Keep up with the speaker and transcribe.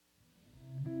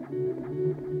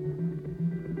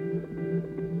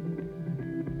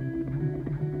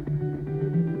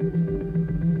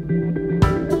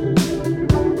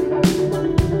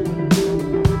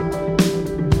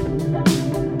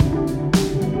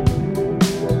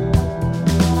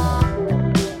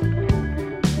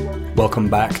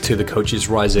Welcome back to the Coaches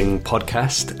Rising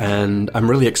podcast, and I'm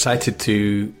really excited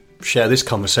to share this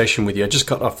conversation with you. I just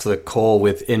got off the call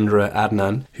with Indra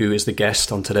Adnan, who is the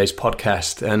guest on today's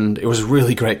podcast, and it was a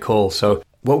really great call. So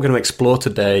what we're going to explore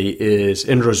today is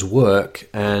Indra's work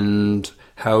and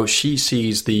how she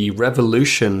sees the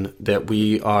revolution that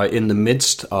we are in the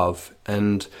midst of.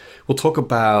 And we'll talk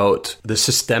about the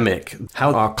systemic,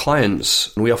 how our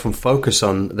clients, we often focus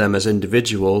on them as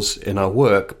individuals in our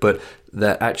work, but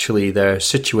that actually they're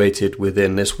situated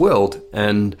within this world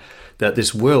and that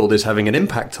this world is having an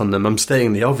impact on them. I'm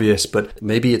stating the obvious, but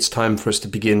maybe it's time for us to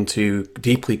begin to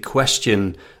deeply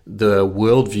question the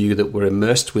worldview that we're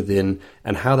immersed within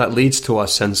and how that leads to our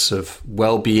sense of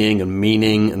well-being and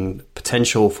meaning and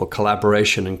potential for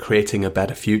collaboration and creating a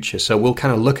better future. So we'll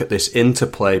kind of look at this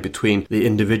interplay between the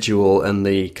individual and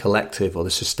the collective or the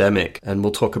systemic. And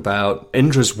we'll talk about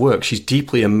Indra's work. She's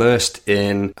deeply immersed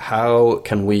in how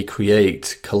can we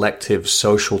create collective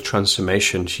social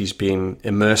transformation. She's been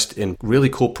immersed in really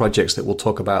cool projects that we'll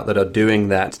talk about that are doing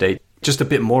that today. Just a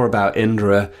bit more about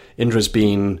Indra. Indra's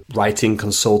been writing,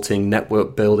 consulting,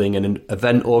 network building, and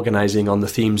event organizing on the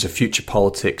themes of future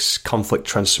politics, conflict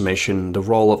transformation, the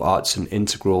role of arts and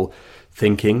integral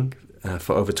thinking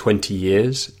for over 20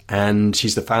 years. And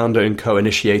she's the founder and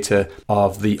co-initiator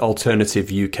of the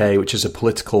Alternative UK, which is a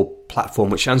political platform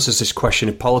which answers this question: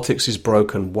 if politics is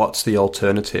broken, what's the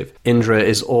alternative? Indra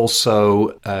is also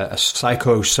a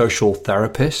psychosocial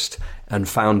therapist and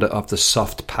founder of the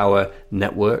Soft Power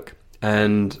Network.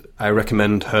 And I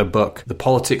recommend her book, The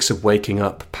Politics of Waking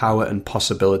Up, Power and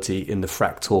Possibility in the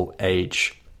Fractal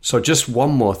Age. So just one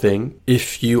more thing.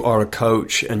 If you are a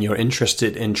coach and you're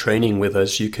interested in training with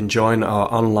us, you can join our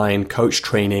online coach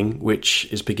training, which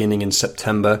is beginning in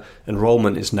September.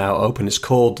 Enrollment is now open. It's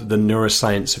called The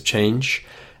Neuroscience of Change.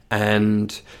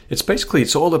 And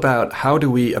it's all about how do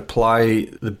we apply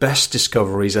the best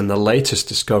discoveries and the latest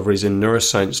discoveries in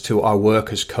neuroscience to our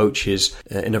work as coaches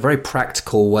in a very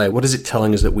practical way. What is it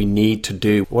telling us that we need to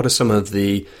do? What are some of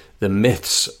the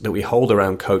myths that we hold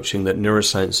around coaching that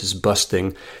neuroscience is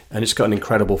busting? And it's got an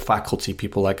incredible faculty,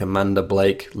 people like Amanda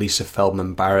Blake, Lisa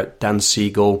Feldman Barrett, Dan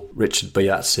Siegel, Richard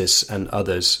Boyatzis, and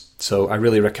others. So I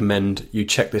really recommend you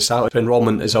check this out.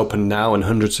 Enrollment is open now and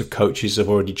hundreds of coaches have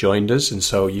already joined us. And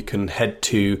so you can head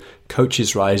to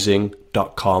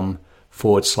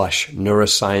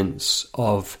coachesrising.com/neuroscience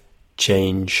of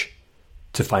change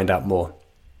to find out more.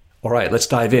 All right, let's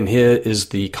dive in. Here is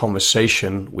the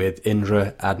conversation with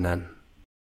Indra Adnan.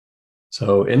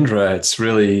 So Indra, it's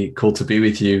really cool to be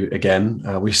with you again.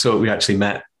 We actually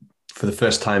met for the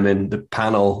first time in the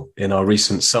panel in our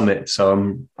recent summit. So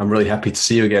I'm really happy to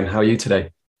see you again. How are you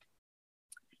today?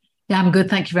 Yeah, I'm good.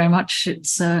 Thank you very much.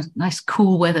 It's nice,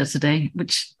 cool weather today,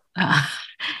 which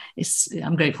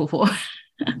I'm grateful for.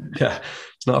 Yeah,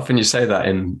 it's not often you say that.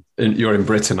 You're in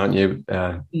Britain, aren't you?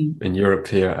 In Europe,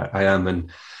 here I am,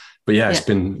 but yeah, it's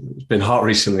been hot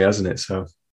recently, hasn't it? So.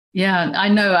 Yeah, I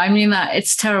know. I mean,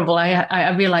 it's terrible.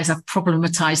 I realize I've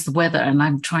problematized the weather and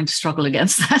I'm trying to struggle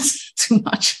against that too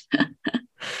much.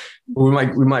 We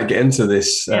might get into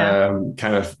this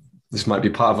this might be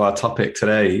part of our topic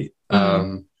today.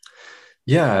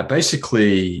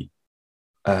 Basically,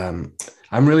 I'm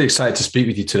really excited to speak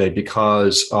with you today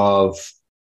because of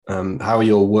how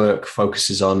your work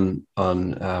focuses on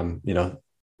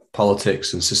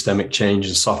politics and systemic change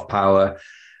and soft power.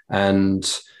 And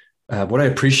what I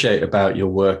appreciate about your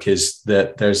work is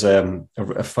that there's a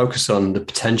focus on the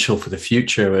potential for the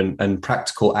future and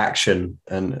practical action.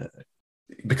 And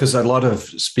because a lot of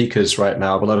speakers right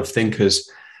now, a lot of thinkers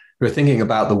who are thinking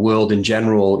about the world in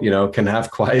general, can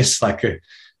have quite a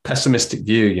pessimistic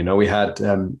view. We had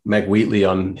Meg Wheatley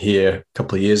on here a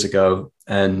couple of years ago,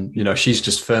 and, she's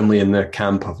just firmly in the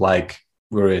camp of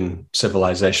we're in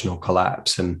civilizational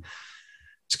collapse and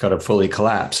it's got to fully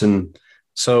collapse. And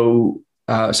so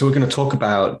we're going to talk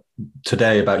about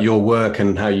today about your work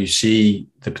and how you see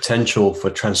the potential for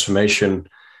transformation.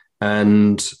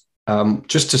 And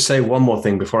just to say one more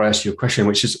thing before I ask you a question,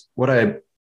 which is why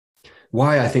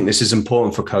I think this is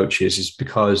important for coaches, is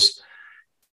because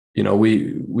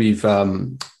we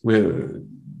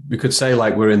could say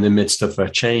we're in the midst of a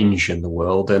change in the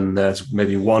world, and there's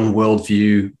maybe one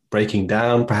worldview breaking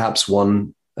down, perhaps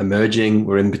one emerging.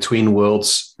 We're in between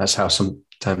worlds. That's how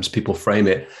sometimes people frame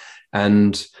it.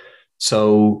 And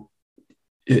so,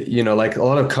 a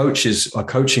lot of coaches are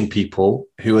coaching people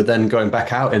who are then going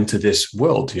back out into this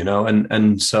world,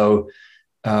 and so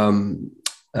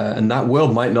and that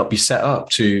world might not be set up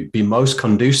to be most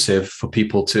conducive for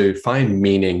people to find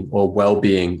meaning or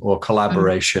well-being or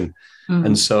collaboration. Mm-hmm.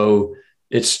 And so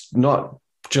it's not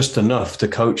just enough to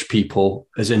coach people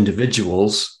as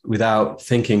individuals without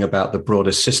thinking about the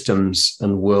broader systems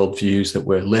and worldviews that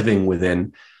we're living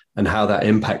within and how that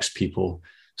impacts people.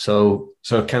 So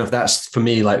kind of that's for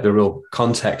me like the real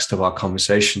context of our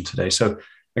conversation today. So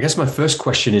I guess my first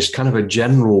question is kind of a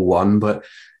general one, but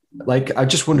like I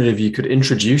just wondered if you could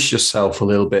introduce yourself a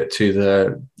little bit to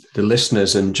the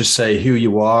listeners and just say who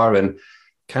you are and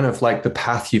kind of like the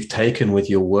path you've taken with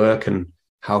your work and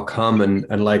how come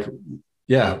and like,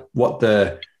 yeah, what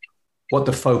the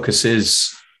focus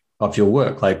is of your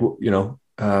work. Like,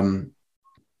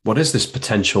 what is this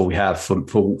potential we have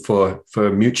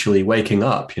for mutually waking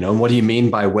up, and what do you mean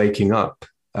by waking up?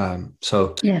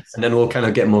 Yes. And then we'll kind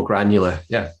of get more granular.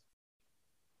 Yeah.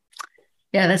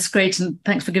 Yeah, that's great. And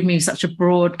thanks for giving me such a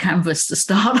broad canvas to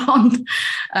start on.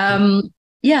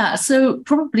 So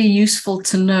probably useful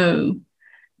to know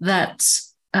that,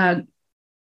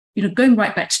 going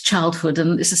right back to childhood,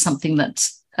 and this is something that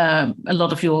a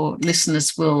lot of your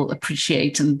listeners will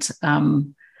appreciate and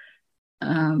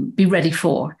be ready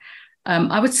for.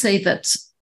 I would say that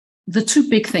the two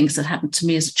big things that happened to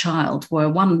me as a child were,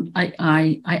 one,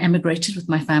 I emigrated with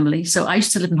my family. So I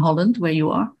used to live in Holland, where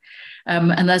you are.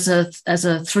 And as a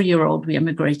 3-year-old, we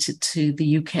emigrated to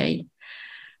the UK,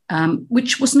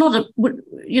 which was not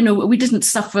we didn't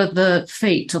suffer the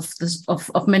fate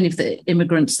of many of the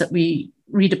immigrants that we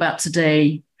read about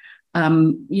today.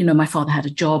 My father had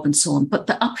a job and so on, but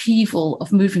the upheaval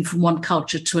of moving from one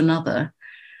culture to another,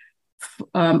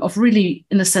 of really,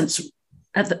 in a sense,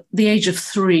 at the age of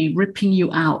 3, ripping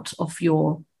you out of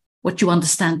what you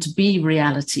understand to be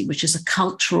reality, which is a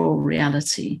cultural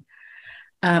reality.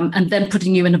 And then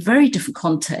putting you in a very different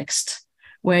context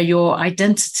where your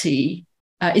identity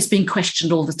is being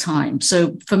questioned all the time.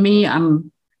 So for me,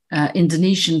 I'm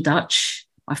Indonesian Dutch.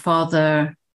 My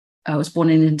father was born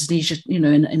in Indonesia,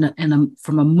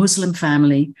 from a Muslim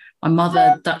family. My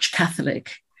mother, Dutch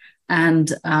Catholic.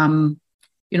 And,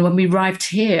 when we arrived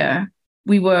here,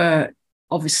 we were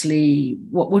obviously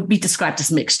what would be described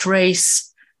as mixed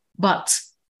race, but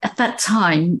at that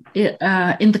time,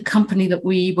 in the company that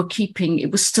we were keeping,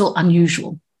 it was still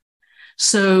unusual.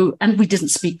 So, and we didn't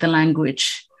speak the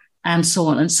language and so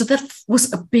on. And so that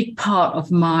was a big part of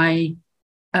my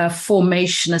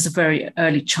formation as a very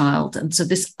early child. And so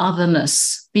this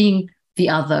otherness, being the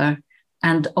other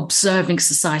and observing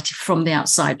society from the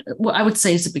outside, what I would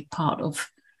say is a big part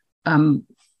of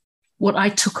what I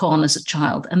took on as a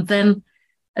child. And then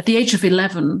at the age of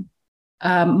 11,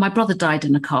 my brother died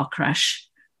in a car crash.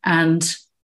 And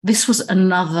this was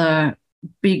another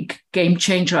big game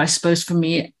changer, I suppose, for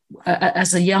me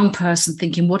as a young person,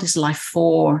 thinking, what is life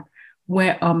for?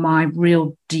 Where are my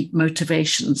real deep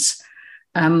motivations?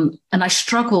 And I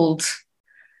struggled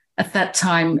at that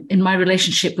time in my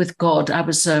relationship with God. I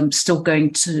was still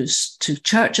going to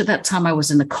church at that time. I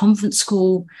was in a convent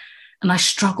school, and I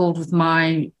struggled with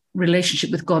my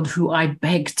relationship with God, who I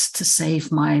begged to save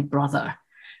my brother.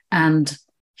 And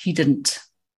he didn't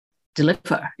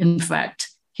deliver. In fact,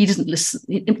 he didn't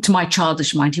listen. To my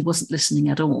childish mind, he wasn't listening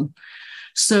at all.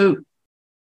 So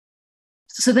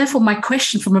therefore, my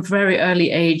question from a very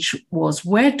early age was,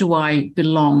 where do I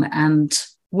belong and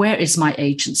where is my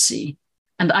agency?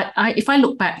 And I if I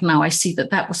look back now, I see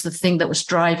that was the thing that was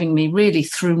driving me really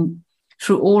through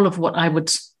all of what I would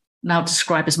now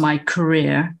describe as my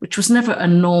career, which was never a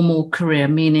normal career,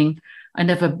 meaning I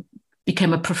never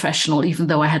became a professional, even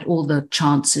though I had all the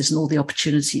chances and all the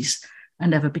opportunities. I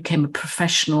never became a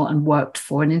professional and worked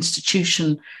for an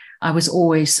institution. I was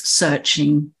always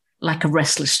searching like a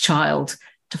restless child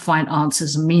to find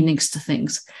answers and meanings to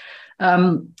things.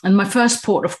 And my first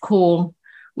port of call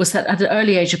was that at an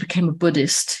early age, I became a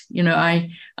Buddhist.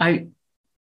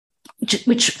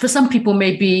 Which for some people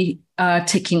may be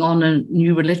taking on a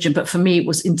new religion, but for me,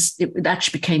 it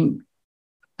actually became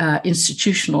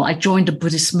institutional. I joined a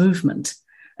Buddhist movement,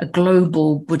 a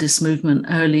global Buddhist movement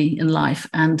early in life,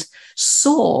 and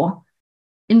saw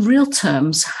in real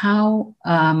terms how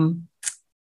a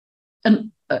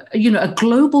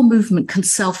global movement can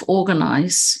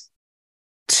self-organize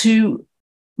to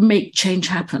make change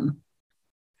happen.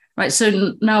 Right.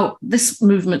 So now this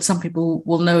movement, some people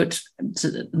will know it,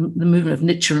 the movement of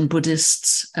Nichiren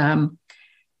Buddhists. It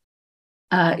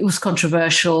was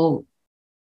controversial.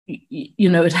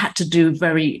 It had to do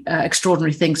very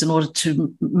extraordinary things in order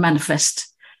to manifest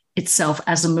itself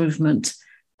as a movement.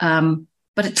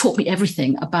 But it taught me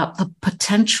everything about the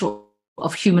potential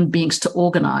of human beings to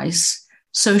organize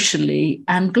socially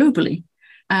and globally.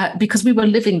 Because we were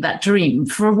living that dream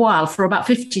for a while. For about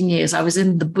 15 years, I was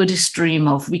in the Buddhist dream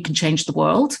of we can change the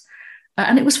world.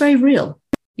 And it was very real.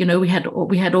 We had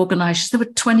organized, there were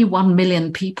 21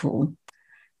 million people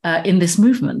in this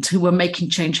movement who were making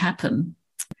change happen.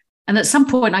 And at some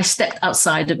point, I stepped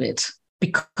outside of it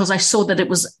because I saw that it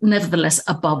was nevertheless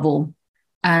above all.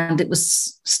 And it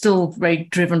was still very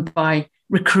driven by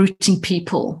recruiting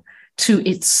people to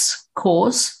its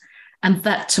cause. And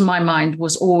that, to my mind,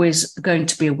 was always going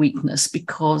to be a weakness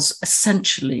because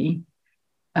essentially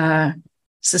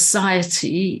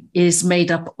society is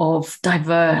made up of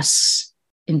diverse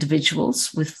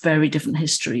individuals with very different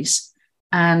histories.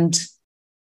 And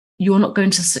you're not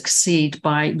going to succeed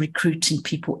by recruiting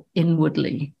people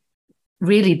inwardly.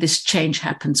 Really, this change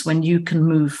happens when you can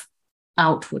move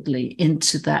outwardly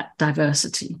into that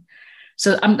diversity.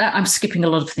 So I'm skipping a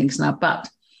lot of things now, but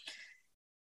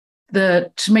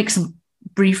to make some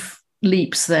brief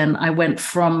leaps, then I went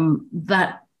from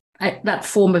that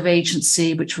form of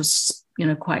agency, which was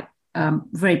quite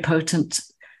very potent,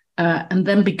 and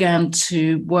then began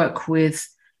to work with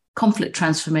conflict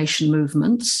transformation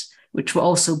movements, which were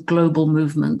also global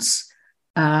movements.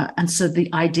 And so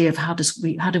the idea of how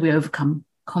do we overcome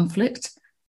conflict?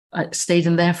 I stayed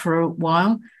in there for a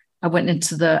while. I went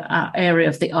into the area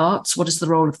of the arts. What is the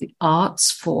role of the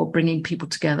arts for bringing people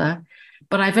together?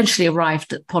 But I eventually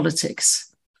arrived at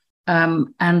politics.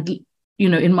 And,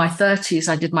 in my 30s,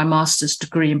 I did my master's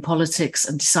degree in politics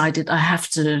and decided I have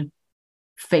to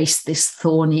face this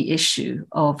thorny issue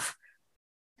of,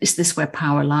 is this where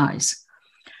power lies?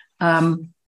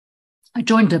 I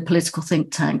joined a political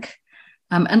think tank.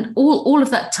 And all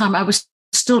of that time, I was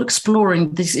still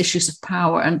exploring these issues of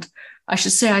power. And I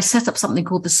should say I set up something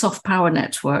called the Soft Power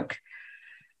Network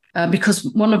because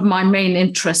one of my main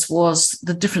interests was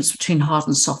the difference between hard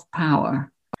and soft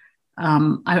power.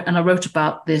 I wrote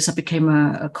about this. I became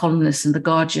a columnist in The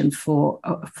Guardian for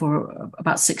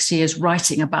about 6 years,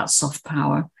 writing about soft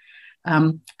power.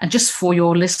 And just for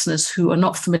your listeners who are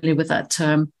not familiar with that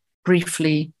term,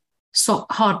 briefly,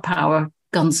 hard power,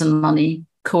 guns and money,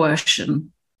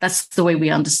 coercion. That's the way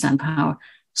we understand power.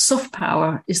 Soft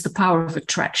power is the power of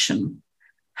attraction,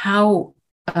 how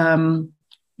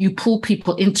you pull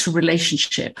people into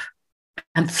relationship,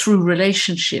 and through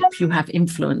relationship, you have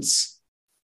influence.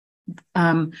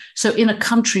 So in a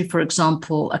country, for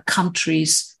example, a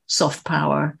country's soft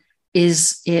power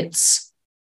is its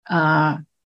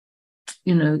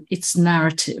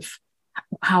narrative,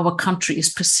 how a country is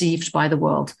perceived by the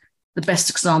world. The best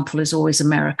example is always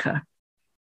America.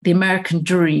 The American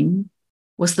dream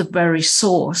was the very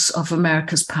source of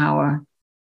America's power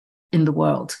in the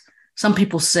world. Some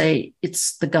people say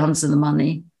it's the guns and the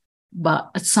money, but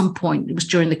at some point, it was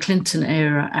during the Clinton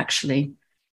era, actually,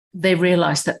 they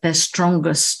realized that their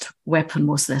strongest weapon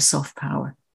was their soft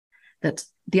power, that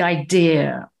the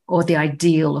idea or the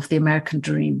ideal of the American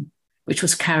dream, which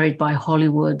was carried by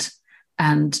Hollywood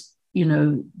and,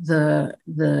 the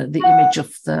image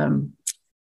of the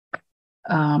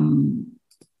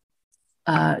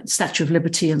Statue of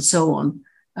Liberty and so on,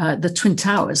 the Twin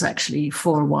Towers actually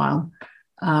for a while,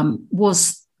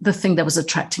 was the thing that was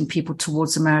attracting people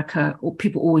towards America, or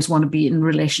people always want to be in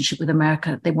relationship with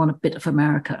America. They want a bit of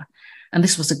America. And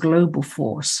this was a global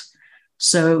force.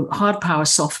 So hard power,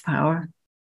 soft power.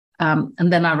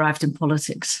 And then I arrived in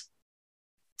politics.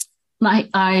 And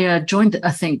I joined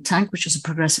a think tank, which was a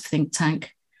progressive think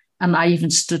tank. And I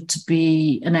even stood to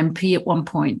be an MP at one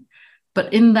point.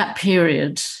 But in that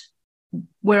period,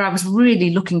 where I was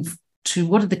really looking to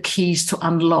what are the keys to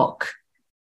unlock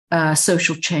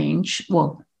social change,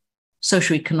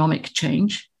 socioeconomic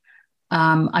change,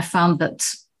 I found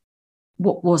that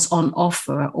what was on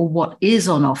offer, or what is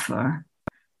on offer,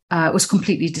 was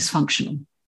completely dysfunctional.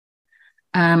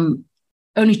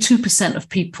 Only 2% of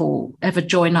people ever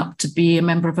join up to be a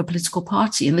member of a political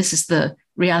party. And this is the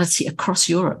reality across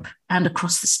Europe and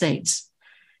across the States.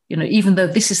 Even though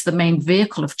this is the main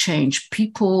vehicle of change,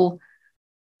 people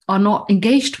are not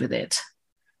engaged with it.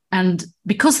 And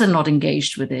because they're not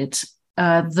engaged with it,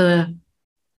 the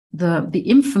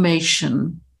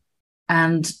information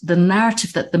and the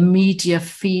narrative that the media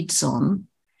feeds on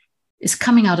is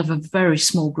coming out of a very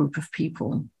small group of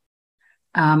people.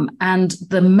 And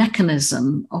the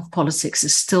mechanism of politics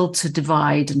is still to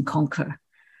divide and conquer.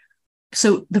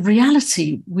 So the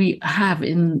reality we have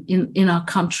in our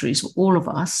countries, all of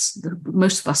us,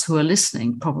 most of us who are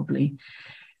listening probably,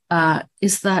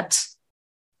 is that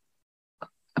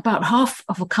about half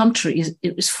of a country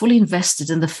is fully invested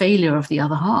in the failure of the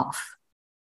other half.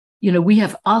 We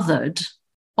have othered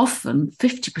often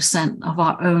 50% of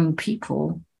our own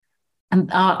people, and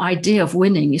our idea of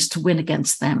winning is to win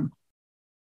against them.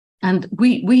 And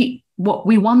we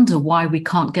wonder why we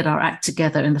can't get our act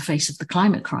together in the face of the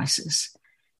climate crisis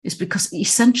is because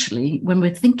essentially when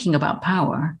we're thinking about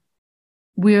power,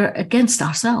 we're against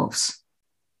ourselves.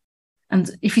 And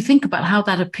if you think about how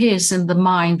that appears in the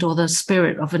mind or the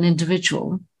spirit of an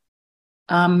individual,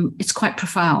 it's quite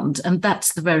profound. And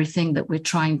that's the very thing that we're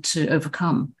trying to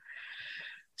overcome.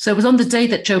 So it was on the day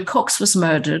that Jo Cox was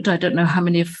murdered. I don't know how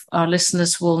many of our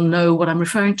listeners will know what I'm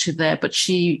referring to there, but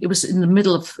it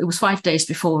was 5 days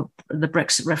before the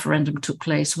Brexit referendum took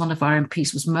place. One of our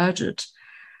MPs was murdered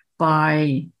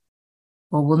by,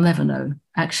 well, we'll never know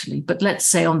actually, but let's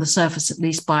say on the surface, at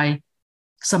least by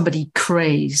somebody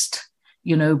crazed,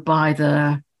 by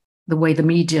the way the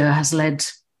media has led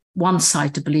one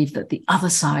side to believe that the other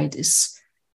side is,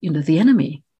 the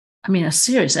enemy. I mean, a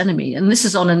serious enemy. And this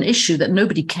is on an issue that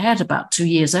nobody cared about 2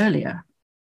 years earlier,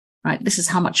 right? This is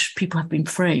how much people have been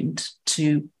framed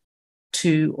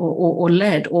or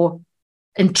led or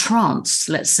entranced,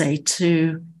 let's say,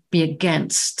 to be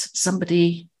against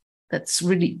somebody that's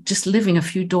really just living a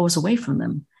few doors away from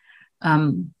them.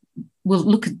 We'll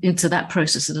look into that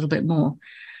process a little bit more.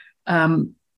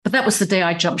 But that was the day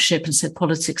I jumped ship and said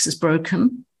politics is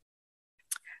broken,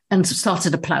 and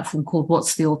started a platform called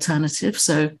What's the Alternative?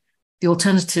 So the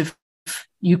Alternative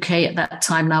UK at that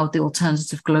time, now the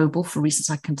Alternative Global, for reasons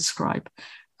I can describe,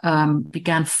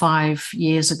 began 5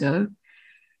 years ago.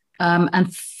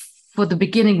 And for the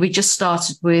beginning, we just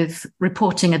started with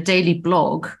reporting a daily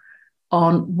blog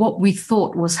on what we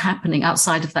thought was happening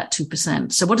outside of that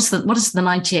 2%. So what is the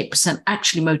 98%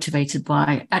 actually motivated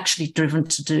by, actually driven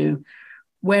to do?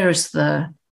 Where is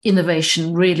the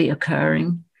innovation really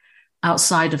occurring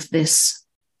outside of this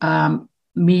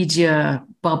media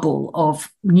bubble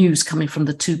of news coming from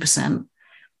the 2%?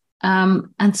 And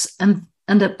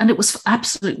it was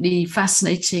absolutely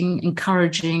fascinating,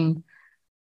 encouraging,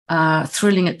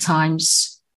 thrilling at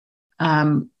times.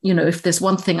 If there's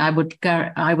one thing I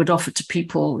would offer to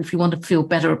people, if you want to feel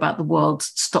better about the world,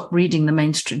 stop reading the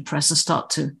mainstream press and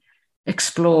start to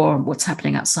explore what's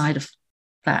happening outside of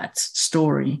that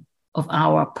story of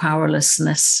our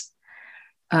powerlessness.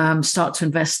 Start to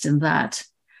invest in that.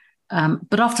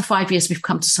 But after 5 years, we've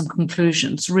come to some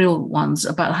conclusions, real ones,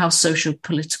 about how social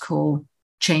political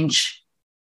change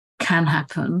can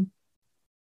happen,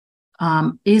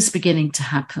 is beginning to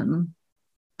happen,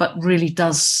 but really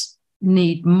does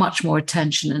need much more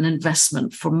attention and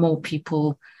investment for more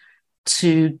people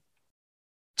to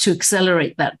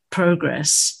accelerate that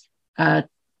progress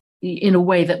in a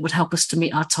way that would help us to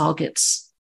meet our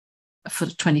targets for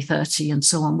 2030 and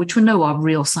so on, which we know are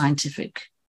real scientific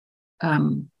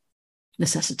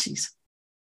necessities.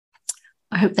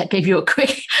 I hope that gave you a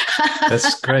quick...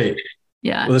 That's great.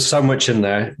 Yeah. Well, there's so much in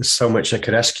there. There's so much I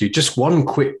could ask you. Just one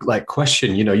quick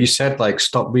question. You said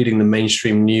stop reading the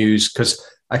mainstream news, because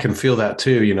I can feel that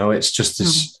too. It's just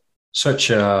this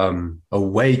such a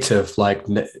weight of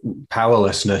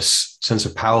powerlessness, sense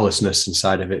of powerlessness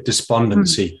inside of it,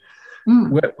 despondency.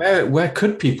 Where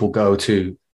could people go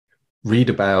to read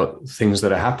about things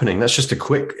that are happening? That's just a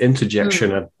quick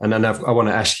interjection. And then I want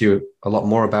to ask you a lot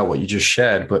more about what you just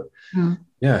shared. But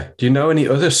yeah, do you know any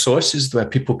other sources where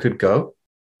people could go?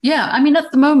 Yeah, I mean,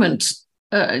 at the moment,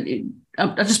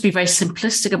 I'll just be very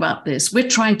simplistic about this. We're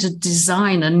trying to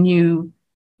design a new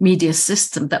media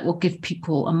system that will give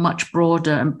people a much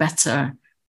broader and better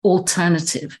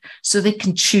alternative so they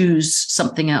can choose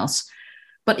something else.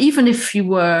 But even if you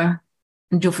were,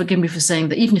 and you'll forgive me for saying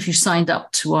that, even if you signed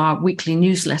up to our weekly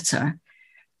newsletter,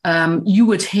 you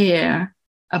would hear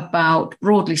about,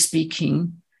 broadly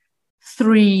speaking,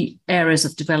 3 areas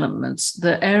of development.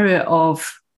 The area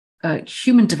of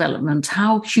human development,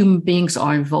 how human beings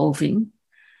are evolving.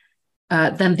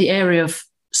 Then the area of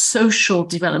social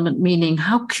development, meaning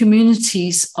how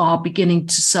communities are beginning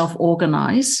to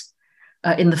self-organize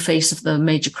in the face of the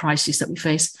major crises that we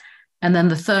face. And then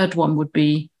the third one would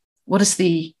be, what is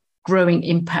the growing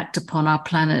impact upon our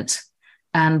planet,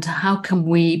 and how can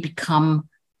we become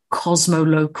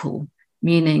cosmo-local,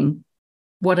 meaning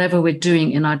whatever we're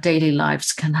doing in our daily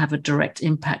lives can have a direct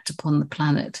impact upon the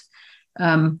planet.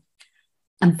 And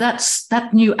that's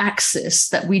that new axis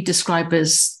that we describe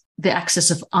as the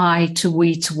axis of I to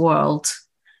we to world,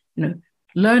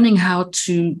 learning how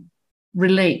to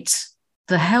relate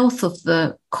the health of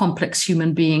the complex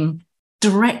human being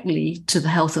directly to the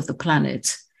health of the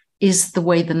planet is the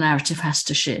way the narrative has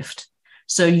to shift.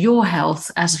 So your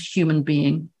health as a human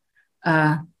being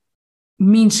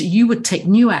means you would take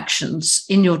new actions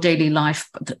in your daily life,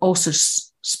 but also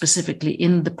specifically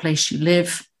in the place you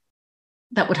live,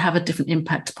 that would have a different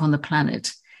impact upon the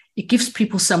planet. It gives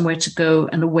people somewhere to go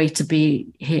and a way to be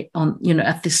here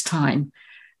at this time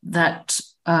that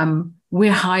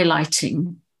we're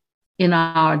highlighting in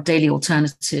our daily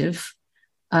alternative.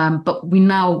 But we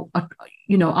now,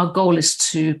 our goal is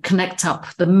to connect up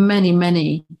the many,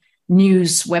 many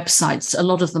news websites, a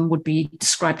lot of them would be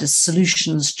described as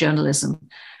solutions journalism.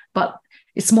 But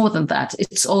it's more than that.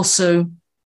 It's also,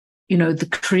 the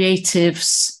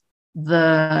creatives,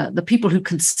 the people who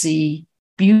can see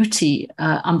beauty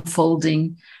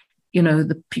unfolding,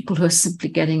 the people who are simply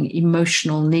getting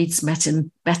emotional needs met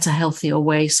in better, healthier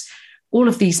ways. All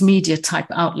of these media type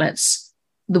outlets,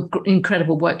 the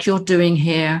incredible work you're doing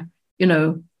here,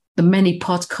 the many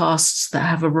podcasts that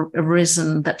have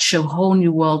arisen that show whole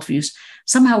new worldviews.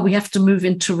 Somehow we have to move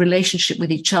into relationship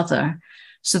with each other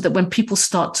so that when people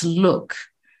start to look,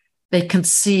 they can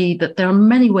see that there are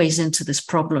many ways into this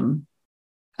problem,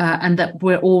 and that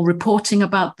we're all reporting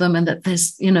about them, and that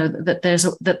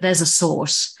there's a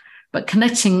source. But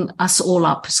connecting us all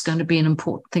up is going to be an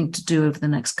important thing to do over the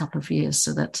next couple of years,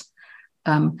 so that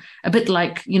a bit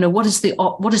like, what is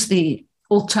the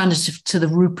alternative to the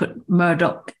Rupert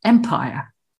Murdoch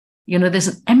empire? There's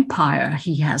an empire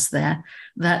he has there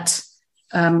that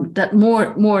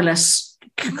more or less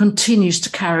continues to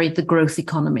carry the growth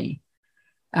economy.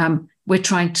 We're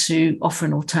trying to offer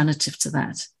an alternative to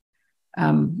that.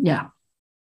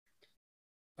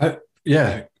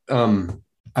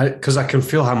 Because I can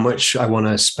feel how much I want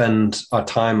to spend our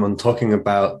time on talking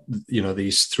about,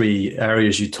 these three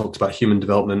areas you talked about: human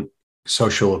development,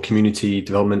 social community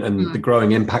development, and the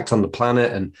growing impact on the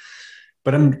planet.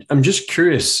 But I'm just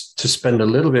curious to spend a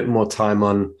little bit more time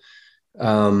on,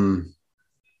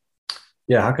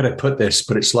 how could I put this?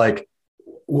 But it's like,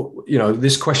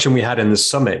 this question we had in the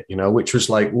summit, which was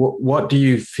like, what do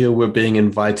you feel we're being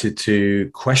invited to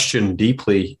question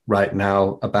deeply right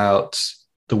now about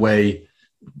the way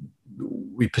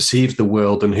we perceive the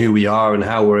world and who we are and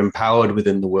how we're empowered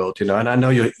within the world, And I know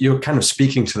you're kind of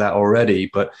speaking to that already,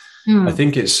 but I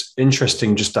think it's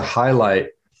interesting just to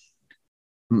highlight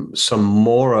some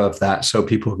more of that so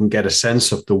people can get a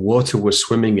sense of the water we're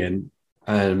swimming in.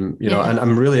 And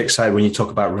I'm really excited when you talk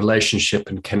about relationship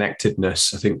and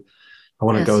connectedness. I think I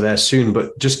want to go there soon,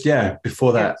 but just,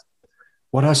 before that,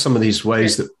 what are some of these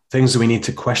ways things that we need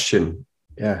to question?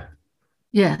 Yeah.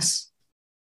 Yes.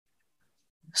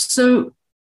 So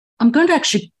I'm going to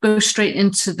actually go straight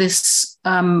into this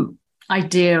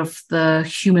idea of the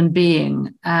human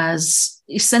being as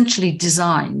essentially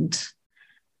designed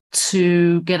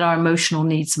to get our emotional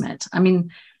needs met. I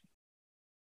mean,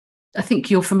 I think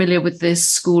you're familiar with this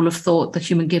school of thought, the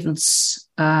Human Givens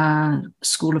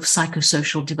School of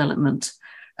Psychosocial Development,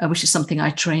 which is something I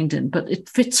trained in, but it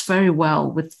fits very well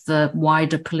with the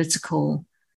wider political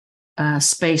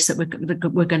space that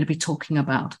we're going to be talking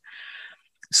about.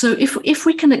 So if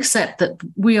we can accept that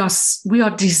we are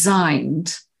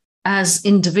designed as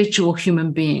individual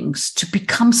human beings to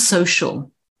become social,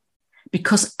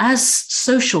 because as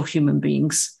social human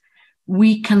beings,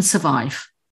 we can survive.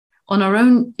 On our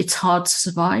own, it's hard to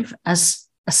survive. As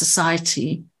a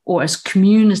society or as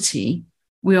community,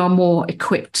 we are more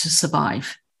equipped to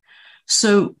survive.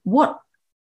 So what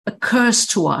occurs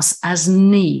to us as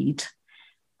need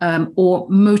or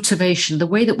motivation, the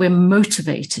way that we're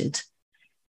motivated,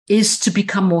 is to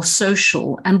become more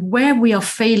social. And where we are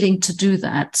failing to do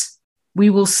that, we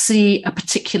will see a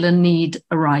particular need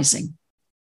arising.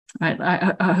 Right?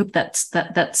 I hope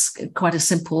that's quite a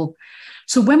simple.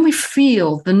 So when we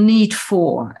feel the need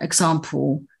for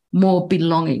example, more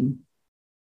belonging,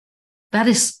 that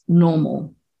is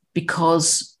normal,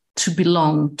 because to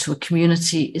belong to a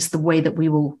community is the way that we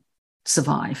will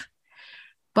survive.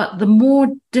 But the more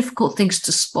difficult things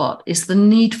to spot is the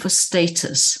need for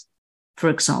status, for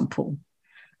example,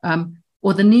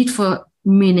 or the need for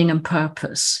meaning and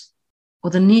purpose,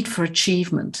 or the need for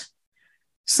achievement.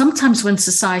 Sometimes when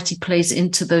society plays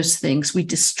into those things, we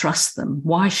distrust them.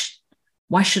 Why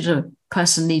should a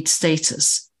person need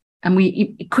status? And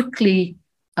we quickly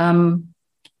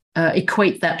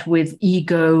equate that with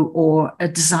ego or a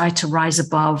desire to rise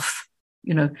above,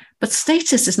 But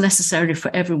status is necessary for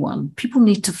everyone. People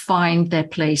need to find their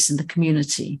place in the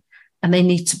community, and they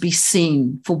need to be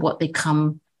seen for what they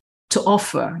come to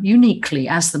offer uniquely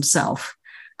as themselves.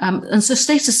 And so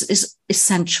status is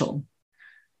essential.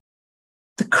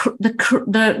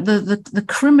 The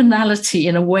criminality,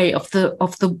 in a way, of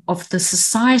the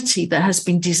society that has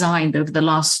been designed over the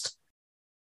last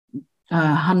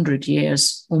 100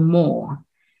 years or more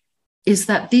is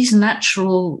that these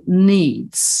natural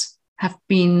needs have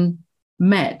been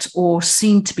met or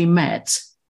seem to be met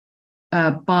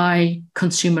by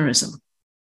consumerism.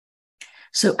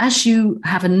 So as you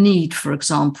have a need, for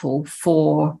example,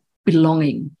 for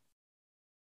belonging,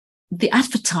 the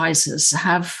advertisers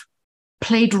have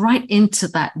played right into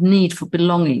that need for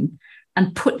belonging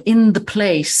and put in the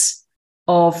place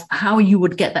of how you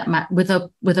would get that with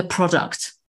a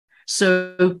product.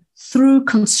 So through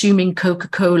consuming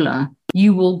Coca-Cola,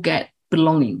 you will get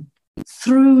belonging.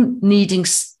 Through needing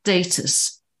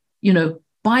status,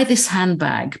 buy this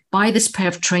handbag, buy this pair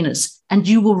of trainers, and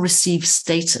you will receive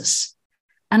status.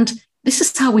 And this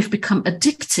is how we've become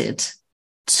addicted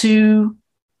to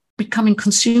becoming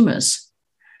consumers,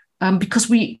 because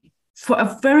we, for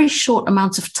a very short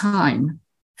amount of time,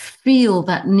 feel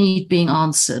that need being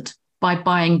answered by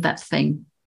buying that thing.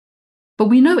 But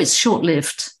we know it's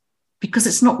short-lived because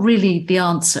it's not really the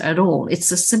answer at all. It's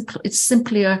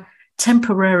simply a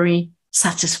temporary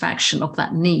satisfaction of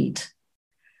that need.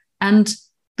 And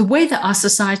the way that our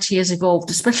society has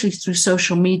evolved, especially through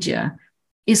social media,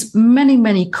 is many,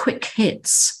 many quick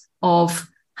hits of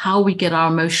how we get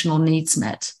our emotional needs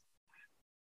met.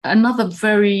 Another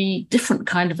very different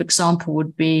kind of example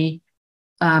would be,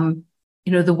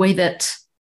 the way that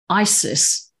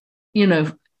ISIS,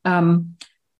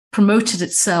 promoted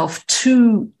itself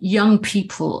to young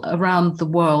people around the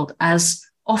world as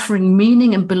offering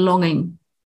meaning and belonging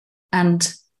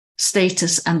and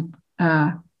status and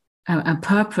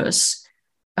purpose,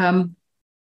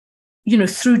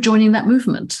 through joining that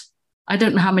movement. I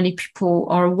don't know how many people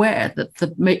are aware that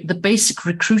the basic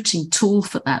recruiting tool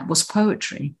for that was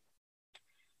poetry.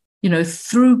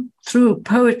 Through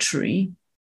poetry,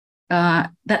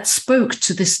 that spoke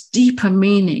to this deeper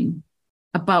meaning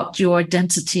about your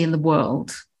identity in the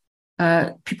world.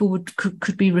 People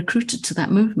could be recruited to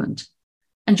that movement,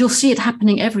 and you'll see it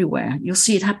happening everywhere. You'll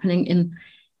see it happening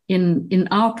in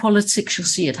our politics. You'll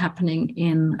see it happening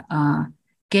in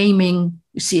gaming.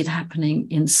 You see it happening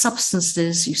in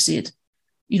substances. You see it.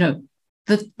 The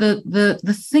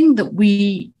thing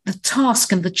that the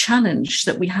task and the challenge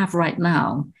that we have right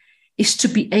now is to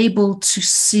be able to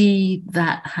see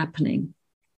that happening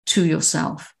to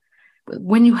yourself. But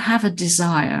when you have a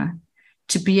desire,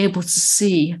 to be able to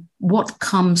see what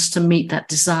comes to meet that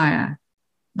desire,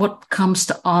 what comes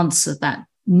to answer that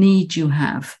need you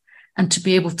have, and to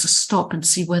be able to stop and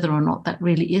see whether or not that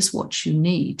really is what you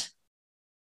need.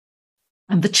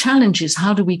 And the challenge is,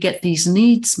 how do we get these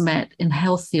needs met in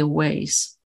healthier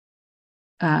ways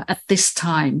at this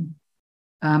time?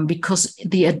 Because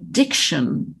the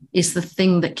addiction is the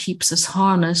thing that keeps us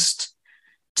harnessed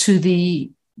to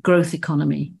the growth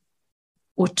economy,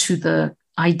 or to the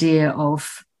idea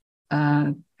of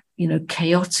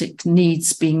chaotic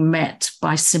needs being met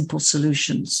by simple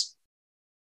solutions.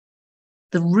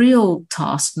 The real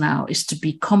task now is to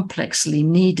be complexly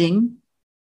needing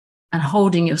and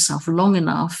holding yourself long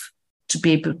enough to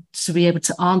be able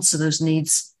to answer those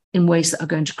needs in ways that are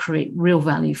going to create real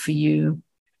value for you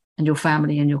and your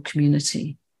family and your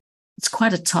community. It's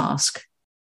quite a task,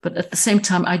 but at the same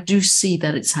time, I do see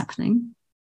that it's happening.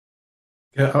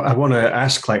 Yeah, I want to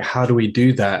ask, how do we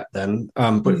do that then?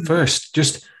 But first,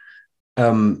 just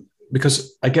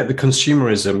because I get the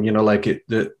consumerism,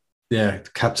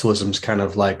 capitalism's kind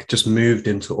of just moved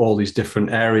into all these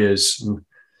different areas, and,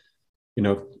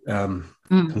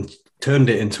 turned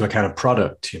it into a kind of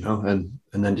product, and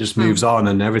then just moves on,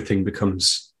 and everything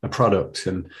becomes a product.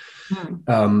 And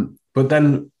but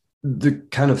then the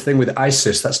kind of thing with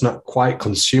ISIS, that's not quite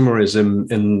consumerism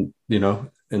in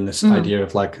this idea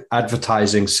of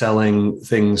advertising, selling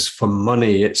things for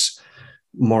money. It's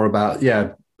more about,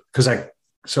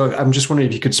 so I'm just wondering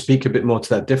if you could speak a bit more to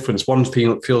that difference. One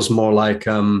feels more like,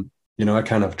 a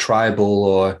kind of tribal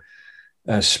or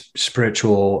a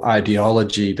spiritual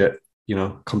ideology that,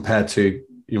 compared to,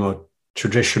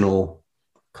 traditional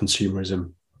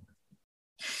consumerism.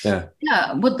 Yeah.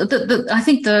 Yeah. Well, I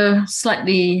think the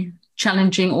slightly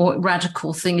challenging or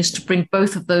radical thing is to bring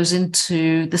both of those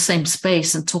into the same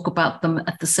space and talk about them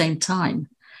at the same time,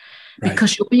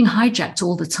 because you're being hijacked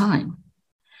all the time.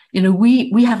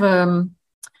 We have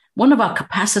one of our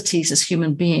capacities as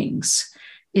human beings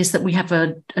is that we have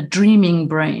a dreaming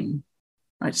brain,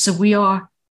 right? So we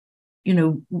are,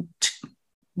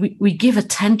 we give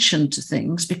attention to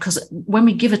things, because when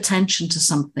we give attention to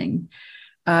something,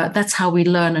 that's how we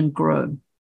learn and grow.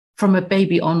 From a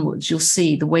baby onwards, you'll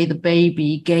see the way the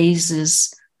baby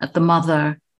gazes at the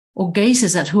mother or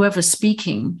gazes at whoever's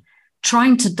speaking,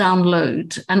 trying to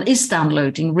download and is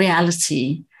downloading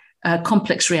reality,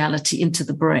 complex reality into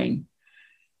the brain.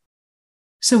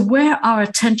 So where our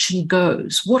attention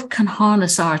goes, what can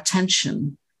harness our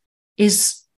attention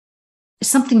is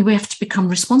something we have to become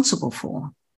responsible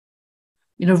for.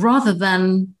 Rather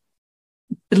than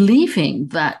believing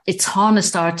that it's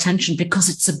harnessed our attention because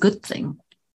it's a good thing,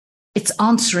 it's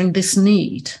answering this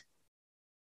need.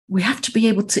 We have to be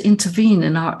able to intervene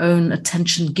in our own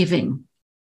attention giving,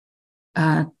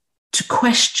 to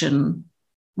question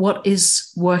what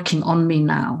is working on me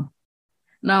now.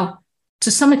 Now,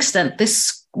 to some extent,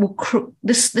 this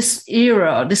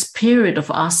era, this period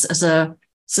of us as a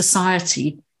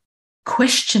society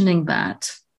questioning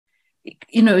that,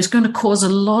 is going to cause a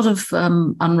lot of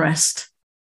unrest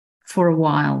for a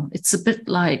while. It's a bit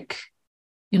like,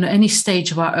 any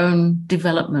stage of our own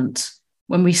development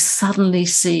when we suddenly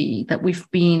see that we've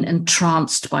been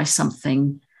entranced by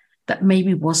something that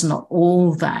maybe was not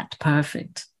all that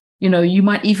perfect. You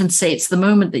might even say it's the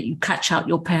moment that you catch out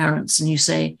your parents and you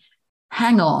say,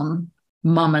 hang on,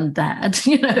 mum and dad,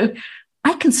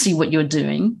 I can see what you're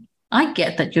doing. I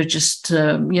get that you're just,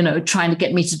 trying to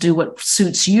get me to do what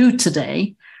suits you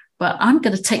today, but I'm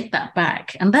going to take that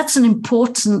back. And that's an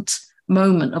important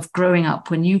moment of growing up,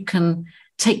 when you can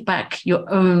take back your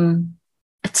own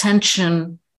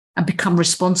attention and become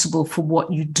responsible for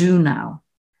what you do now.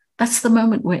 That's the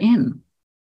moment we're in.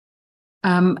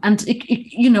 And, on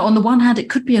the one hand, it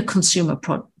could be a consumer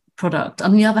product.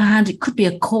 On the other hand, it could be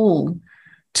a call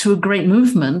to a great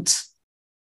movement,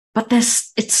 but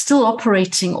it's still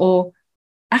operating or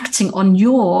acting on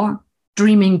your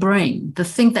dreaming brain, the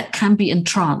thing that can be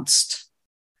entranced.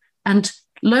 And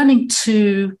learning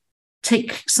to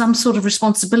take some sort of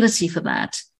responsibility for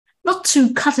that, not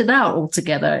to cut it out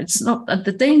altogether. It's not,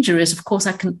 the danger is, of course,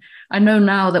 I know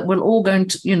now that we're all going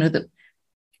to,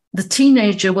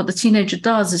 what the teenager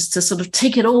does is to sort of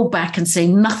take it all back and say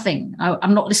nothing.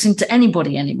 I'm not listening to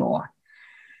anybody anymore.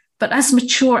 But as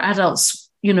mature adults,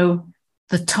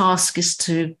 the task is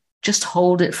to just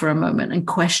hold it for a moment and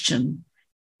question,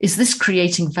 is this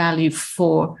creating value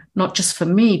for not just for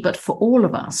me, but for all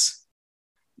of us?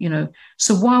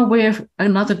 So while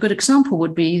another good example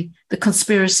would be the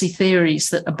conspiracy theories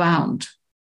that abound.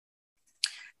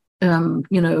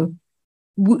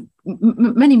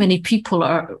 Many people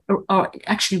are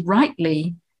actually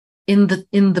rightly in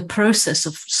the process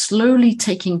of slowly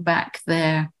taking back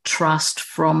their trust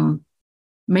from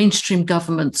mainstream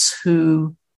governments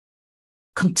who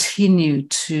continue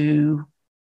to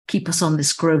keep us on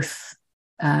this growth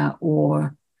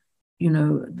on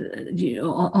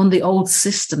the old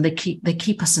system. They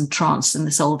keep us entranced in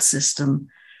this old system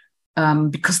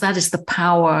because that is the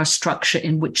power structure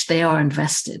in which they are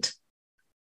invested.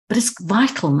 But it's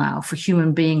vital now for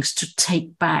human beings to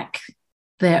take back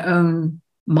their own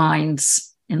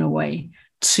minds in a way,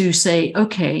 to say,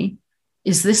 okay,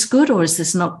 is this good or is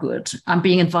this not good? I'm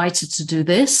being invited to do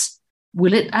this.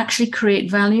 Will it actually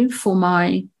create value for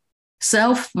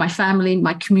myself, my family,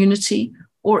 my community?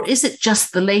 Or is it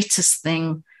just the latest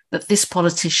thing that this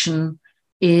politician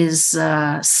is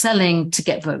selling to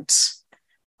get votes?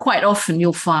 Quite often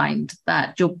you'll find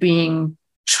that you're being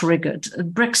triggered.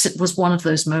 Brexit was one of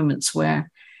those moments where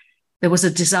there was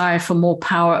a desire for more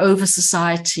power over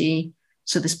society.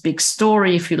 So this big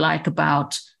story, if you like,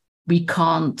 about we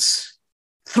can't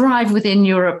thrive within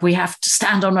Europe, we have to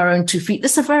stand on our own 2 feet.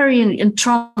 This is a very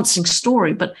entrancing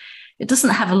story, but it doesn't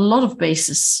have a lot of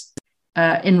basis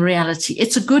in reality.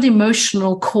 It's a good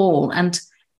emotional call, and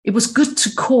it was good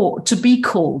to be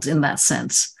called in that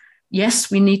sense.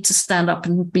 Yes, we need to stand up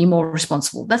and be more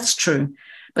responsible. That's true.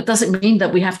 But does it mean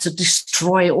that we have to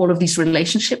destroy all of these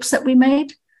relationships that we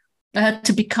made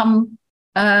to become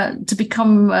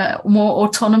more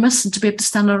autonomous and to be able to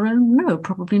stand on our own? No,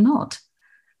 probably not.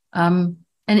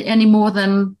 Any more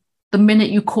than the minute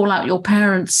you call out your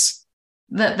parents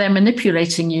that they're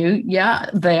manipulating you. Yeah,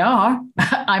 they are.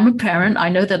 I'm a parent. I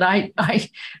know that I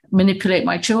manipulate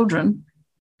my children,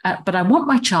 but I want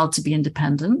my child to be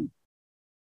independent.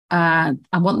 I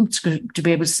want them to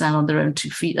be able to stand on their own 2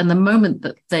 feet. And the moment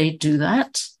that they do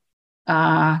that,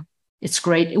 it's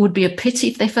great. It would be a pity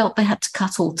if they felt they had to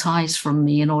cut all ties from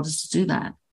me in order to do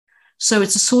that. So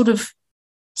it's a sort of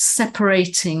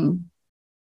separating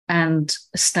and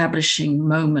establishing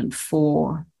moment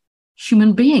for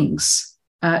human beings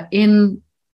in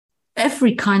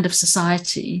every kind of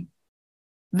society.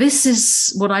 This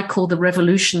is what I call the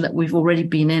revolution that we've already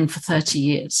been in for 30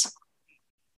 years.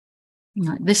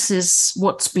 This is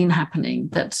what's been happening,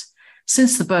 that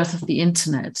since the birth of the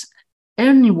internet,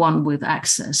 anyone with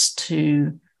access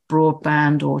to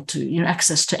broadband or to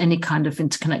access to any kind of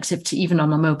interconnectivity, even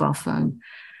on a mobile phone,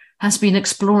 has been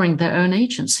exploring their own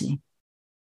agency.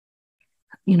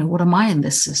 What am I in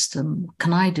this system? What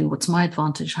can I do? What's my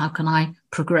advantage? How can I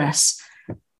progress?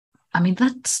 I mean,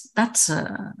 that's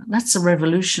a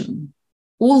revolution.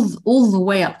 All the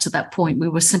way up to that point, we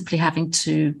were simply having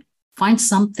to find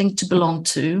something to belong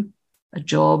to, a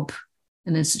job,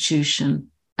 an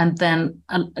institution, and then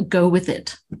go with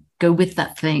it, go with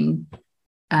that thing,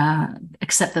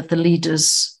 accept that the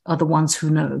leaders are the ones who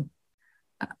know.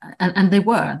 And they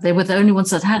were the only ones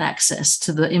that had access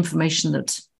to the information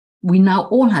that we now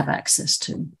all have access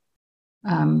to.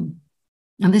 And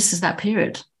this is that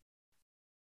period.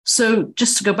 So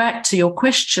just to go back to your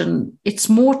question, it's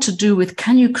more to do with,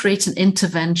 can you create an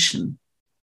intervention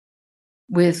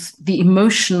with the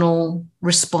emotional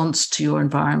response to your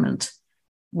environment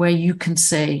where you can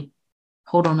say,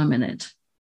 hold on a minute,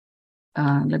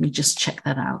 let me just check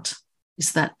that out.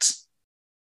 Is that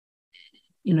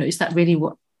really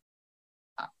what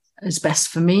is best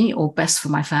for me, or best for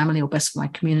my family, or best for my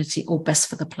community, or best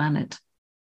for the planet?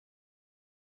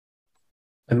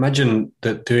 Imagine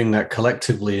that doing that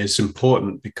collectively is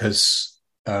important because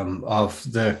of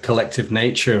the collective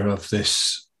nature of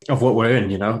this, of what we're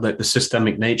in, like the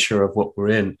systemic nature of what we're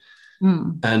in.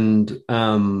 And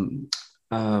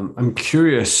I'm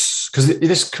curious, because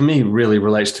this to me really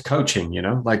relates to coaching,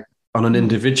 like on an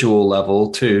individual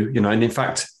level too, and in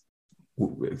fact,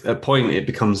 at a point it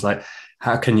becomes like,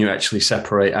 how can you actually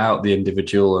separate out the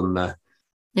individual and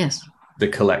the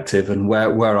collective, and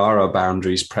where are our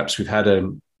boundaries? Perhaps we've had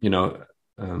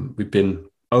we've been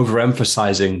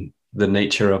overemphasizing the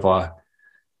nature of our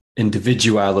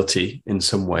individuality in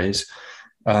some ways.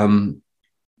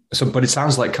 But it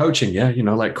sounds like coaching,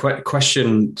 like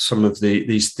question some of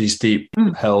these deep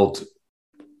held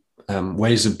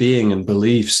ways of being and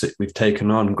beliefs that we've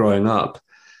taken on growing up,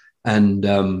 and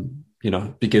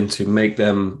begin to make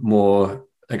them more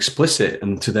explicit,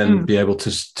 and to then be able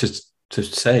to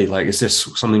say, like, is this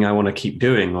something I want to keep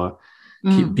doing or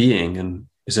keep being, and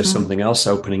is there something else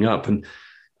opening up? And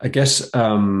I guess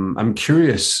I'm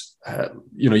curious.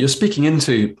 You're speaking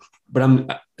into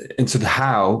the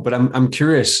how, but I'm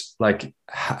curious, like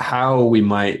how we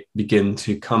might begin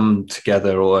to come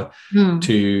together, or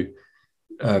to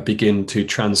begin to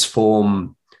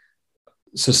transform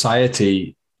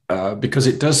society, because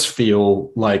it does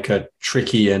feel like a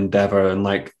tricky endeavor, and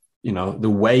like, the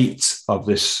weight of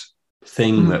this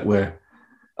thing that we're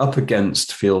up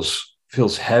against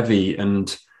feels heavy.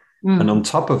 And on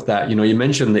top of that, you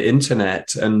mentioned the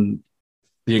internet and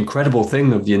the incredible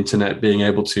thing of the internet being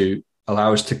able to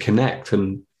allow us to connect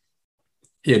and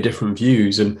hear different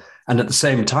views. And at the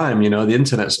same time, the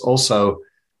internet's also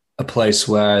a place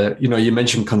where, you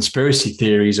mentioned conspiracy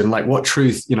theories and like what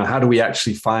truth, how do we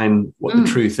actually find what the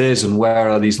truth is, and where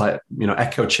are these like,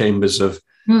 echo chambers of,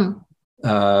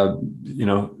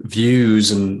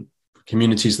 views and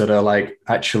communities that are like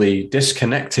actually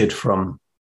disconnected from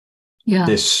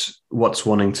this, what's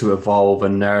wanting to evolve,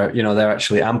 and they're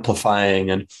actually amplifying.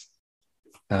 And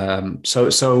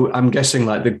so I'm guessing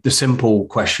like the simple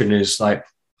question is like,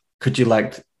 could you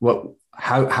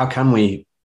how can we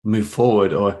move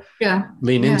forward or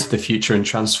lean into the future and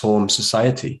transform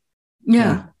society?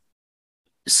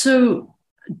 So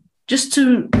just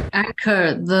to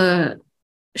anchor the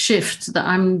shift that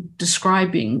I'm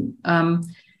describing,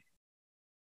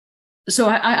 so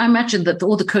I imagine that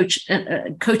all the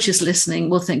coaches listening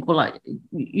will think, well,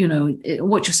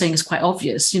 what you're saying is quite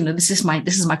obvious. This is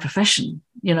my profession.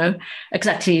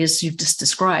 Exactly as you've just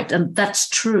described, and that's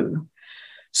true.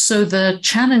 So the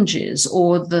challenges,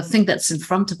 or the thing that's in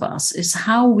front of us, is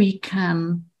how we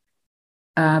can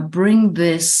bring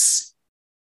this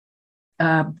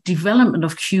development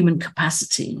of human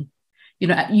capacity.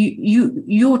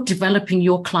 You're developing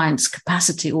your client's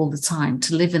capacity all the time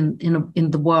to live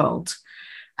in the world.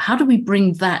 How do we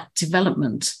bring that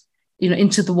development,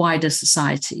 into the wider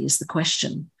society is the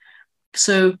question.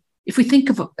 So if we think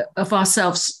of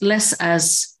ourselves less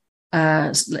as,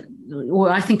 or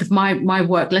I think of my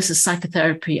work less as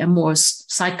psychotherapy and more as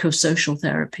psychosocial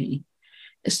therapy,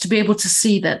 is to be able to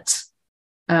see that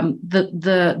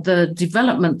the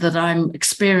development that I'm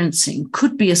experiencing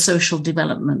could be a social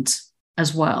development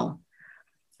as well,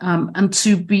 and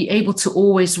to be able to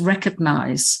always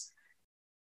recognize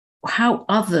how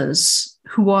others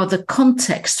who are the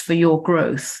context for your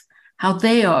growth, how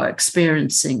they are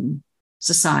experiencing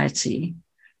society,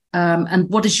 and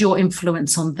what is your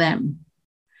influence on them.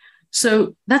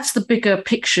 So that's the bigger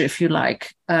picture, if you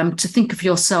like, to think of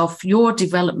yourself, your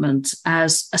development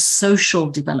as a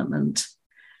social development,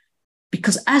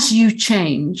 because as you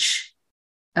change,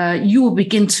 you will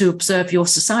begin to observe your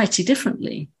society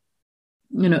differently.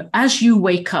 As you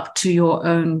wake up to your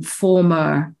own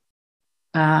former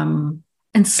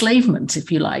enslavement,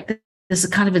 if you like, there's a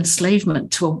kind of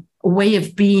enslavement to a way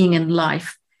of being in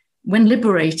life. When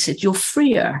liberated, you're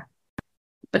freer,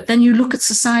 but then you look at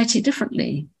society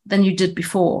differently than you did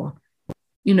before.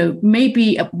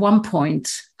 Maybe at one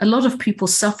point, a lot of people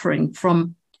suffering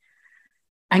from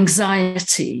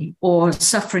anxiety or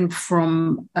suffering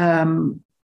from some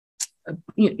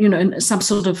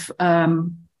sort of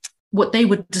what they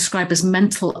would describe as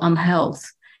mental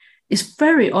unhealth, is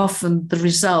very often the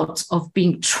result of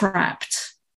being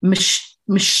trapped,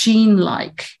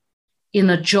 machine-like in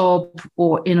a job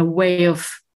or in a way of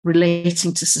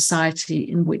relating to society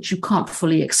in which you can't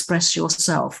fully express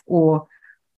yourself, or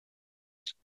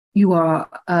you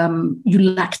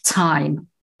lack time,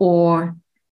 or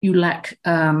you lack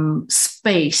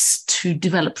space to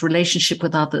develop relationship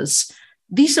with others.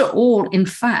 These are all, in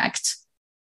fact,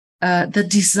 the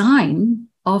design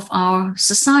of our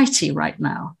society right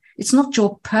now. It's not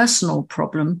your personal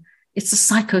problem. It's a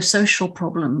psychosocial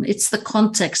problem. It's the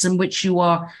context in which you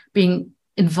are being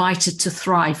invited to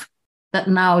thrive that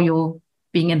now you're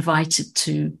being invited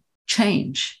to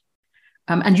change.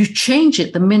 And you change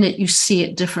it the minute you see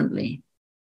it differently,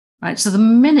 right? So the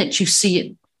minute you see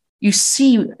it, you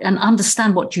see and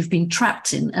understand what you've been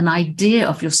trapped in, an idea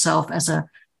of yourself as a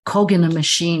cog in a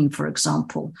machine, for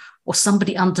example, or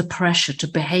somebody under pressure to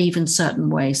behave in certain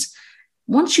ways.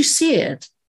 Once you see it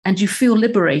and you feel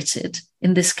liberated,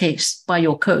 in this case by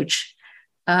your coach,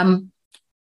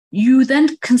 you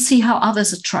then can see how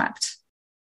others are trapped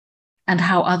and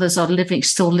how others are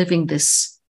still living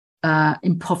this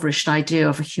impoverished idea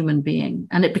of a human being.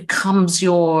 And it becomes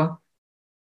your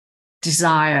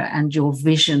desire and your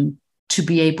vision to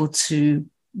be able to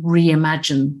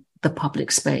reimagine the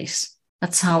public space.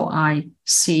 That's how I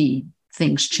see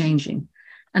things changing.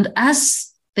 And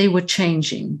as they were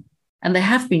changing, and they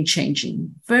have been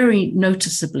changing very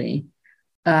noticeably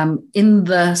in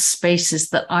the spaces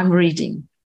that I'm reading,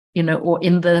 or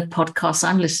in the podcasts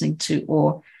I'm listening to,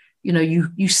 or,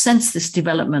 you sense this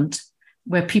development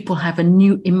where people have a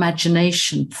new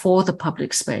imagination for the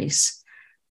public space,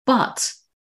 but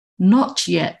not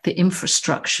yet the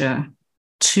infrastructure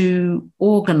to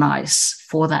organize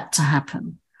for that to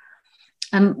happen.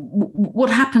 And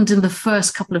what happened in the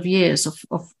first couple of years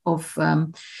of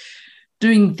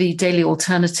doing the Daily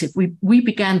Alternative, we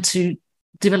began to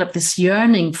develop this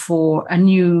yearning for a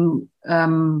new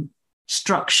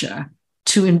structure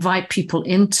to invite people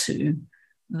into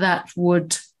that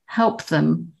would help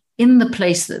them in the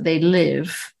place that they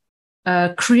live,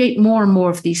 create more and more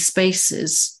of these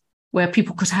spaces where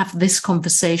people could have this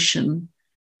conversation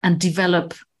and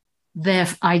develop their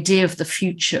idea of the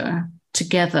future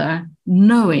together,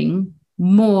 knowing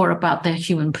more about their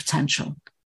human potential,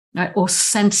 right? Or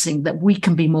sensing that we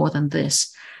can be more than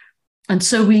this. And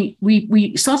so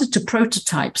we started to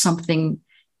prototype something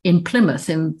in Plymouth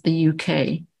in the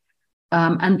UK.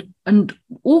 And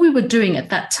all we were doing at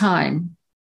that time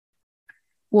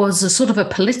was a sort of a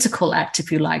political act,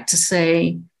 if you like, to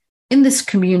say, in this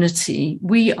community,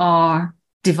 we are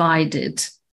divided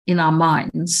in our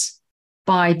minds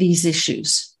by these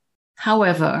issues.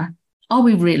 However, are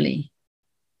we really?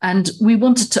 And we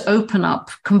wanted to open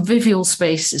up convivial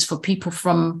spaces for people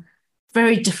from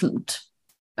very different,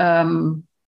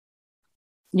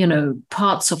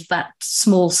 parts of that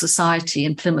small society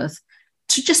in Plymouth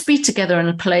to just be together in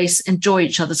a place, enjoy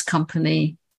each other's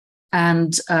company,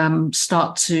 and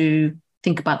start to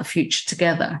think about the future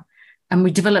together. And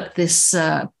we developed this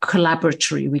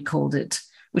collaboratory, we called it,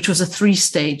 which was a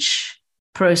 3-stage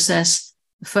process.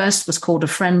 The first was called a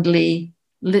friendly.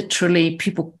 Literally,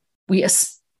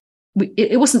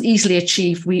 it wasn't easily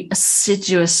achieved. We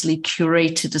assiduously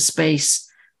curated a space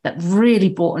that really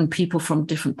brought in people from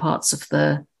different parts of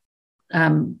the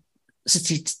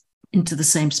city into the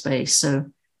same space. So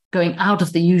going out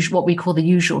of the usual, what we call the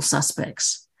usual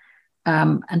suspects,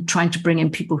 and trying to bring in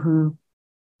people who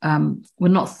were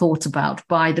not thought about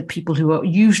by the people who are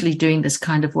usually doing this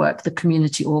kind of work, the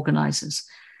community organizers.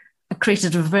 I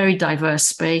created a very diverse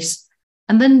space,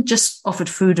 and then just offered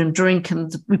food and drink,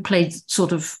 and we played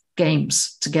sort of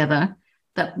games together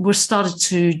that were started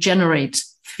to generate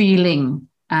feeling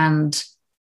and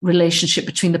relationship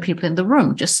between the people in the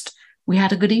room. Just we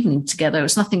had a good evening together. It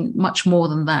was nothing much more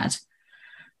than that.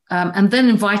 And then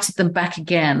invited them back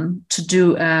again to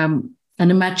do an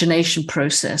imagination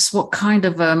process. What kind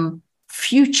of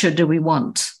future do we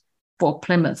want for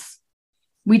Plymouth?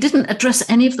 We didn't address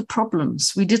any of the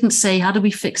problems. We didn't say, how do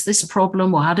we fix this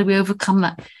problem or how do we overcome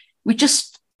that? We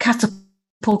just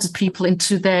catapulted people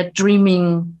into their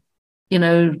dreaming,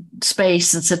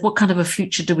 space and said, what kind of a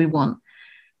future do we want?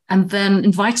 And then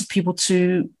invited people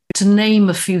to name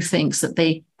a few things that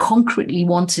they concretely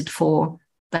wanted for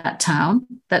that town,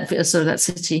 that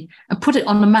city, and put it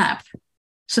on a map.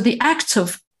 So the act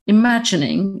of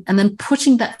imagining and then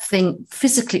putting that thing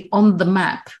physically on the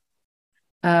map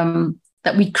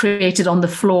that we created on the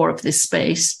floor of this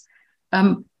space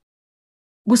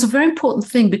was a very important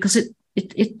thing, because it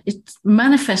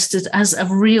manifested as a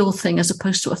real thing as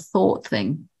opposed to a thought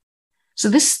thing. So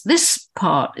this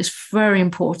part is very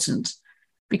important,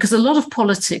 because a lot of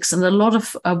politics and a lot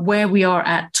of where we are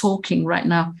at talking right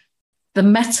now the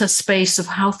meta space of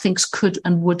how things could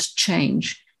and would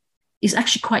change is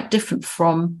actually quite different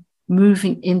from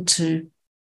moving into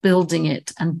building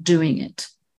it and doing it.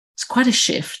 It's quite a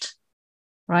shift,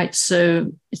 right?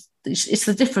 So it's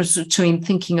the difference between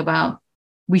thinking about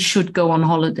we should go on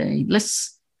holiday.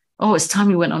 It's time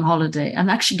we went on holiday, and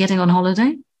actually getting on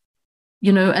holiday,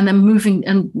 and then moving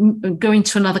and going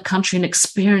to another country and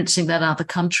experiencing that other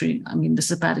country. I mean, this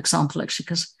is a bad example actually,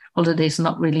 because holidays are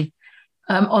not really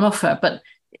on offer,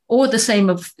 or the same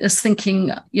as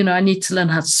thinking, I need to learn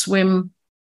how to swim.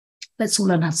 Let's all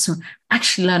learn how to swim.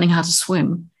 Actually learning how to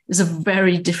swim is a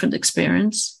very different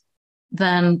experience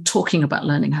than talking about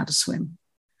learning how to swim.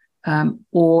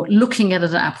 Or looking at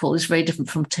an apple is very different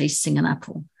from tasting an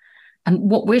apple. And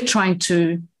what we're trying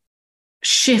to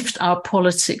shift our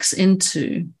politics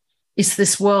into is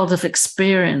this world of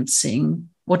experiencing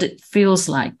what it feels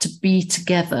like to be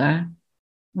together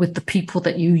with the people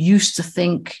that you used to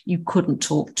think you couldn't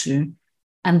talk to,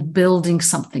 and building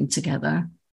something together.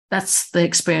 That's the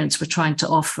experience we're trying to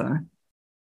offer,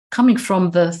 coming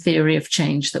from the theory of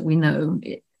change that we know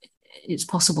it's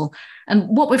possible. And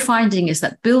what we're finding is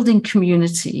that building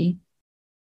community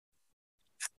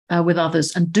with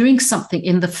others and doing something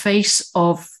in the face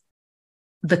of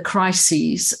the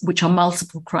crises, which are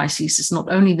multiple crises, it's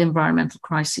not only the environmental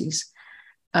crises,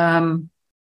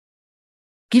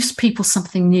 gives people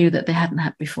something new that they hadn't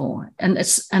had before. And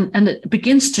it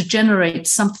begins to generate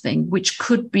something which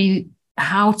could be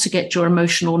how to get your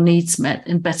emotional needs met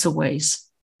in better ways.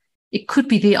 It could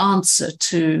be the answer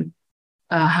to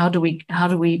how do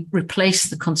we replace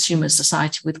the consumer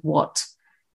society with what?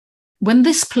 When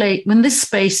this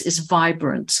space is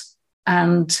vibrant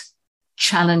and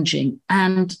challenging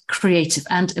and creative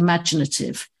and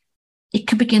imaginative, it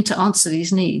can begin to answer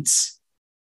these needs.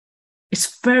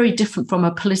 It's very different from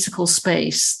a political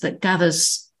space that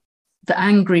gathers the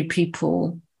angry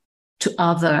people to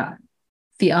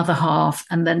the other half,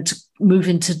 and then to move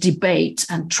into debate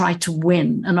and try to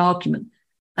win an argument.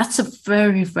 That's a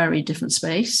very, very different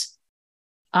space.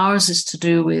 Ours is to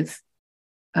do with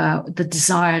the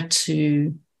desire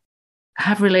to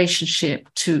have relationship,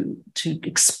 to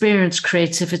experience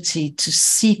creativity, to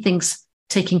see things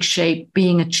taking shape,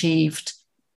 being achieved.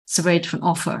 It's a very different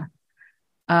offer.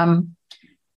 And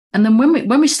then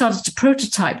when we started to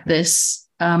prototype this,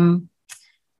 the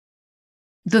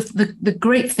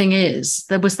great thing is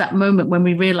there was that moment when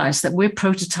we realized that we're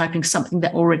prototyping something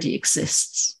that already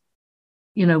exists.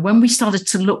 When we started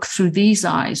to look through these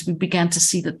eyes, we began to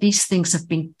see that these things have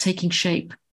been taking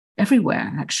shape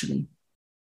everywhere, actually.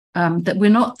 That we're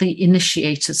not the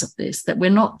initiators of this, that we're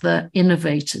not the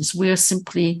innovators. We're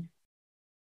simply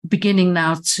beginning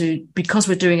now to, because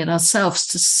we're doing it ourselves,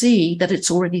 to see that it's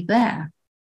already there.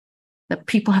 That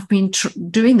people have been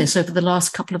doing this over the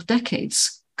last couple of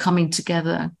decades, coming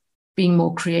together, being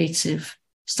more creative,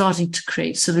 starting to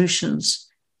create solutions.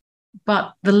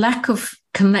 But the lack of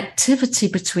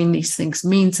connectivity between these things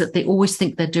means that they always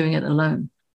think they're doing it alone.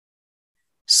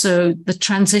 So the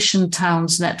Transition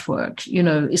Towns Network,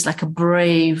 is like a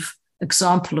brave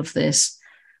example of this,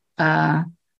 but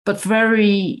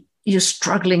you're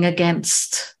struggling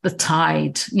against the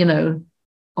tide,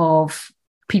 of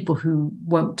people who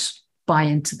won't buy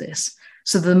into this.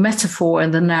 So the metaphor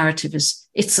and the narrative is,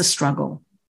 it's a struggle.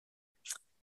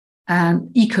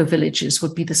 And eco-villages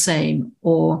would be the same,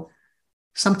 or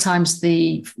sometimes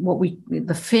the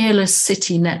Fearless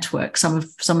City Network.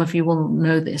 Some of you will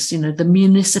know this. The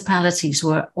municipalities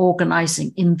who are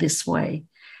organizing in this way.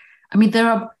 I mean,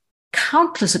 there are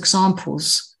countless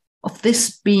examples of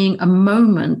this being a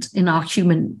moment in our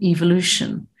human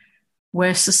evolution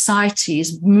where society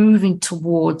is moving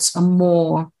towards a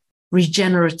more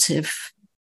regenerative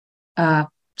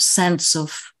sense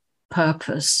of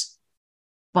purpose.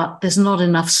 But there's not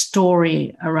enough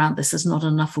story around this. There's not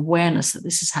enough awareness that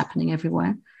this is happening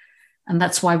everywhere. And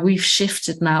that's why we've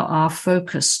shifted now our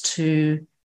focus to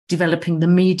developing the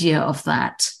media of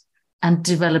that and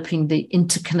developing the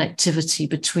interconnectivity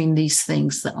between these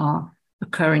things that are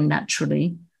occurring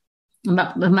naturally.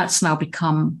 And that's now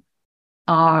become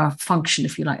our function,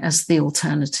 if you like, as the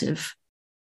alternative,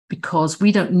 because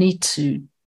we don't need to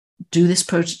do this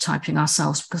prototyping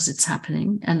ourselves because it's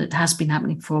happening, and it has been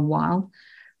happening for a while.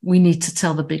 We need to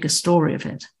tell the bigger story of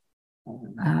it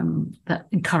that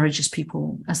encourages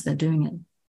people as they're doing it.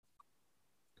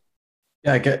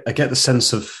 Yeah, I get the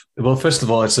sense of, well, first of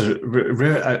all, it's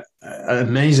an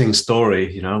amazing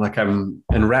story, like I'm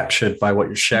enraptured by what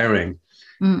you're sharing.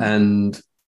 And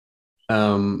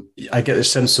I get the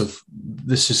sense of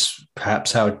this is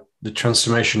perhaps how the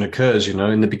transformation occurs,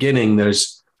 in the beginning,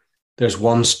 there's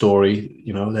one story,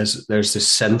 there's this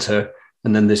center,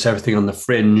 and then there's everything on the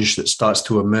fringe that starts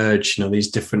to emerge,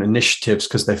 these different initiatives,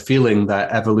 because they're feeling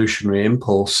that evolutionary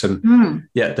impulse, and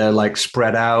yet they're like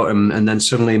spread out, and then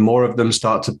suddenly more of them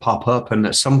start to pop up. And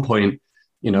at some point,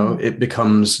 it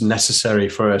becomes necessary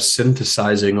for a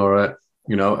synthesizing or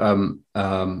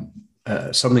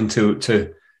something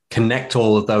to connect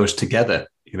all of those together,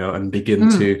 and begin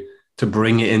to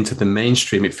bring it into the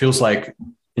mainstream. It feels like,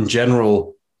 in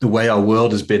general, the way our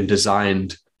world has been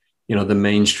designed, the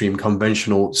mainstream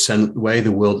conventional way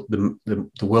the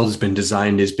world has been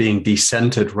designed is being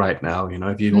decentered right now.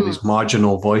 If you all these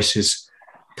marginal voices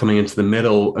coming into the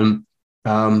middle, and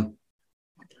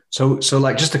so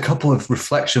like just a couple of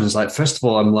reflections. Like, first of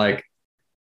all, I'm like,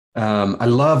 I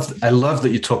love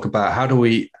that you talk about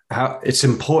how it's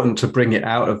important to bring it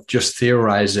out of just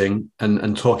theorizing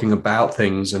and talking about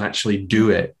things and actually do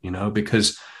it,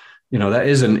 because that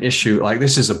is an issue. Like,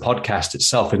 this is a podcast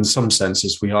itself. In some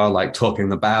senses, we are like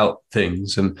talking about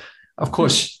things. And of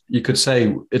course, you could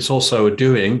say it's also a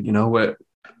doing, where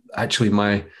actually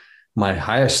my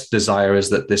highest desire is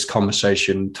that this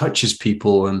conversation touches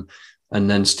people and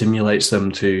then stimulates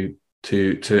them to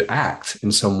act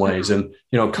in some ways. And,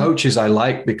 coaches I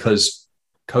like, because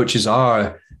coaches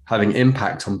are having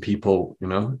impact on people,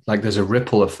 like there's a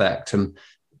ripple effect, and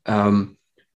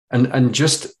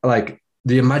just like,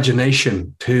 the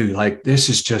imagination too, like this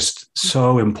is just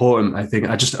so important. I think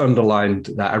I just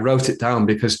underlined that. I wrote it down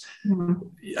because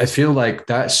I feel like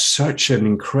that's such an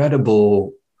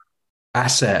incredible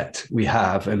asset we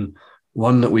have, and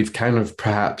one that we've kind of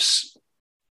perhaps,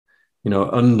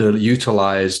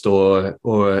 underutilized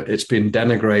or it's been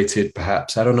denigrated,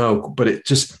 perhaps. I don't know, but it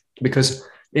just, because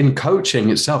in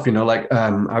coaching itself, like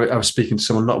I was speaking to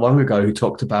someone not long ago who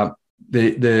talked about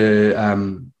the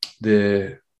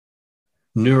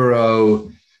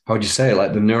how would you say it?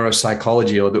 Like the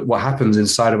neuropsychology, or what happens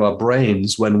inside of our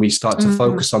brains when we start to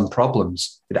focus on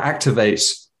problems. It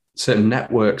activates certain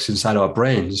networks inside our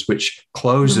brains, which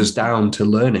closes down to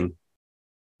learning,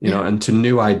 and to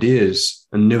new ideas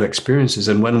and new experiences.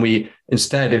 And when we,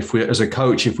 instead, if we, as a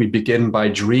coach, if we begin by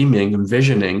dreaming and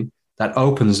visioning, that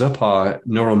opens up our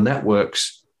neural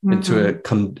networks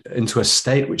into a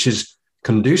state which is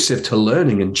conducive to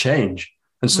learning and change.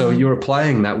 And so you're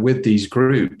applying that with these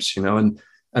groups, and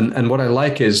what I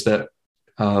like is that,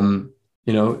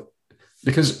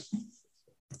 because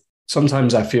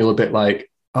sometimes I feel a bit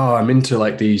like, I'm into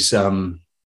like these,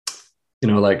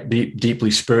 like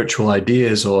deeply spiritual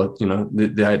ideas, or,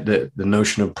 the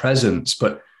notion of presence,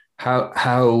 but how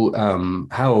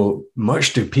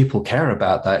much do people care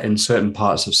about that in certain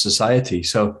parts of society?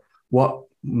 So what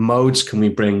modes can we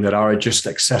bring that are just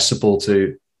accessible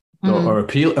to, or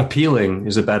appealing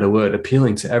is a better word,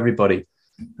 appealing to everybody?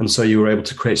 And so you were able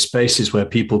to create spaces where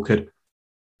people could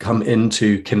come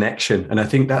into connection. And I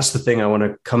think that's the thing I want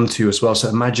to come to as well. So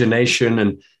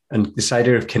imagination and this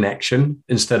idea of connection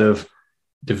instead of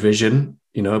division,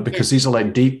 because these are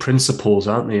like deep principles,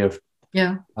 aren't they?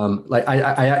 Like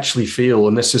I actually feel,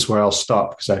 and this is where I'll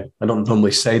stop, because I don't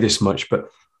normally say this much,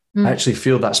 but I actually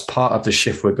feel that's part of the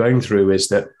shift we're going through, is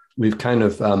that we've kind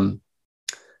of, I'm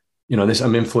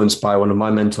influenced by one of my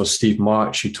mentors, Steve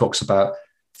March, who talks about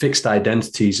fixed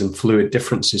identities and fluid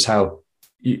differences, how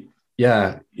we're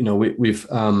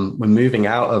moving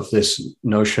out of this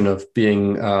notion of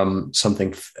being a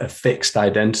fixed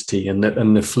identity, and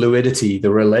the fluidity,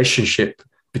 the relationship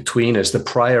between us, the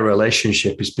prior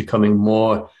relationship is becoming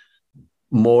more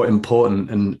important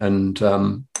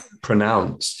and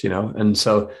pronounced, and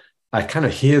so I kind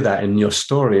of hear that in your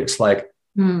story. It's like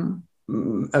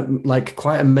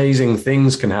quite amazing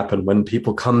things can happen when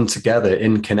people come together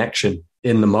in connection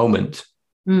in the moment.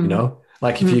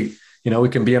 Like if we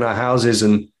can be in our houses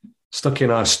and stuck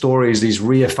in our stories, these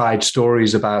reified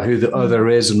stories about who the other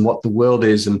is and what the world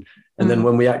is. And then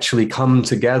when we actually come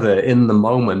together in the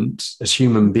moment as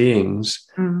human beings,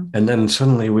 and then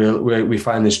suddenly we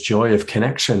find this joy of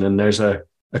connection, and there's a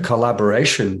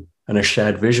collaboration and a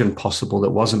shared vision possible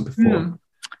that wasn't before.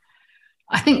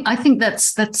 I think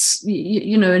that's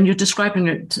and you're describing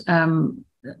it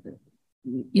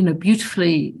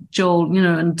beautifully, Joel,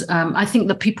 and I think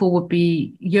that people would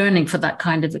be yearning for that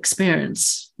kind of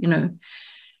experience,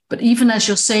 but even as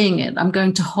you're saying it, I'm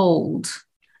going to hold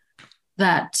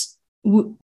that,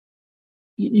 we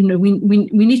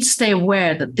need to stay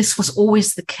aware that this was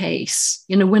always the case.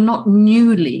 We're not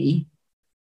newly,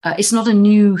 it's not a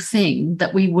new thing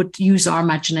that we would use our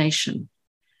imagination.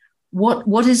 What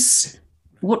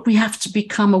we have to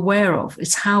become aware of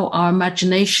is how our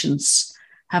imaginations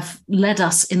have led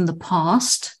us in the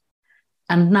past,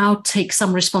 and now take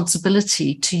some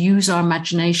responsibility to use our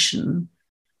imagination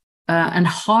and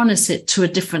harness it to a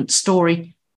different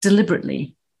story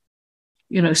deliberately.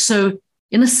 So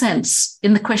in a sense,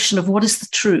 in the question of what is the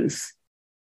truth,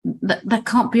 that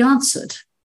can't be answered.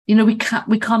 We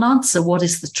can't answer what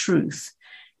is the truth.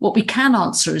 What we can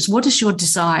answer is, what is your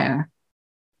desire?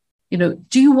 Do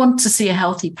you want to see a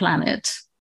healthy planet?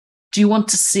 Do you want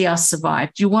to see us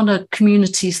survive? Do you want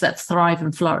communities that thrive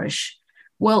and flourish?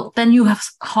 Well, then you have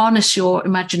to harness your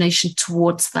imagination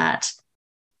towards that.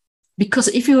 Because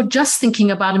if you're just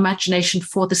thinking about imagination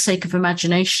for the sake of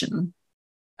imagination,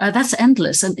 that's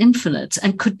endless and infinite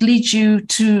and could lead you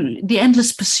to the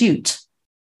endless pursuit.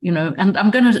 And I'm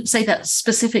going to say that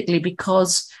specifically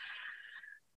because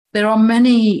there are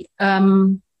many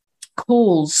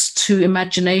calls to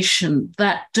imagination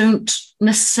that don't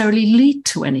necessarily lead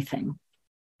to anything.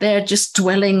 They're just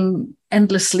dwelling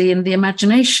endlessly in the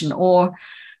imagination, or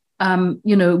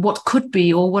what could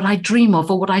be, or what I dream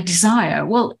of, or what I desire.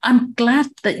 Well, I'm glad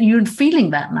that you're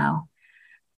feeling that now.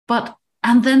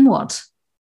 And then what?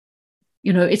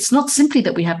 It's not simply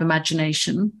that we have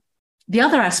imagination. The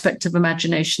other aspect of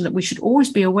imagination that we should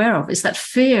always be aware of is that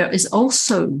fear is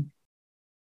also,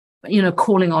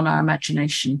 calling on our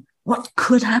imagination. What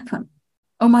could happen?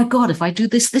 Oh my God, if I do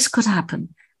this, this could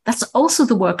happen. That's also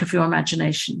the work of your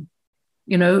imagination.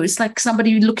 It's like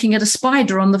somebody looking at a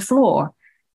spider on the floor.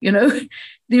 The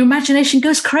imagination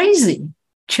goes crazy.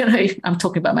 I'm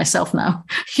talking about myself now,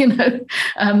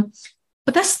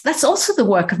 but that's also the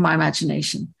work of my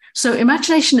imagination. So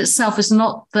imagination itself is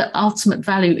not the ultimate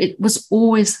value. It was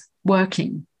always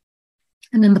working.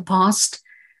 And in the past,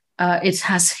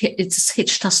 it's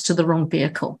hitched us to the wrong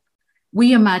vehicle.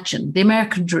 We imagine the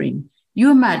American dream.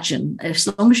 You imagine as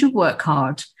long as you work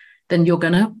hard, then you're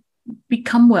going to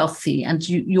become wealthy and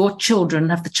your children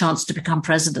have the chance to become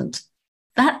president.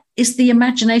 That is the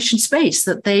imagination space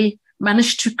that they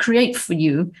managed to create for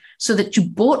you so that you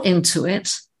bought into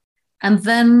it and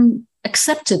then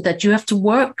accepted that you have to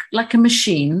work like a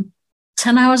machine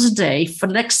 10 hours a day for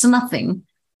next to nothing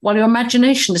while your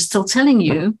imagination is still telling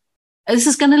you this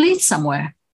is going to lead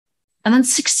somewhere. And then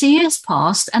 60 years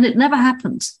passed and it never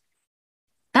happened.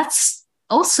 That's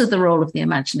also the role of the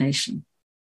imagination.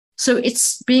 So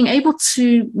it's being able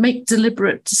to make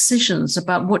deliberate decisions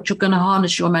about what you're going to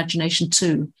harness your imagination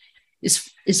to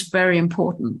is very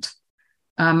important.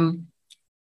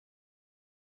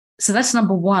 So that's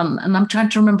number one. And I'm trying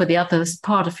to remember the other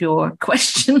part of your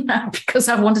question now because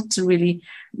I wanted to really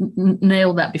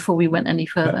nail that before we went any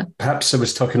further. Perhaps I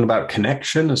was talking about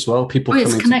connection as well, people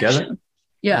coming together.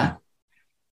 Yeah.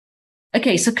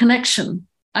 Okay, so connection.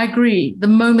 I agree. The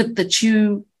moment that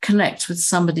you connect with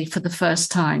somebody for the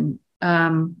first time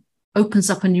opens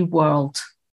up a new world,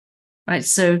 right?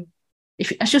 So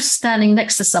as you're standing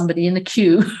next to somebody in a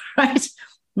queue, right?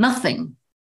 Nothing.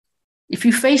 If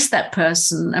you face that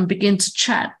person and begin to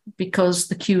chat because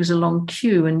the queue is a long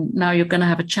queue and now you're going to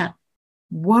have a chat,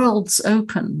 worlds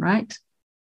open, right?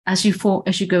 As you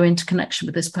go into connection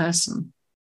with this person.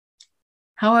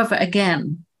 However,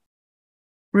 again,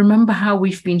 remember how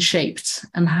we've been shaped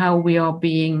and how we are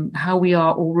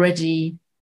already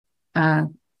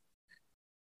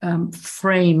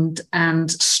framed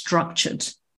and structured.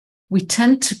 We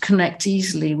tend to connect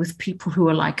easily with people who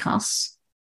are like us,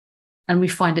 and we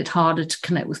find it harder to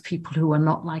connect with people who are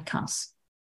not like us.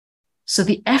 So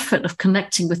the effort of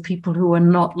connecting with people who are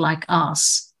not like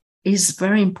us is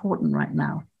very important right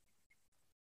now.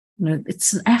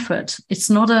 It's an effort. It's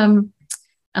not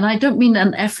and I don't mean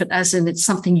an effort as in it's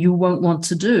something you won't want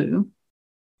to do.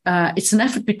 It's an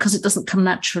effort because it doesn't come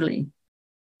naturally.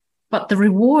 But the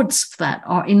rewards of that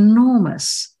are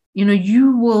enormous.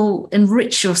 You will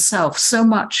enrich yourself so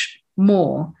much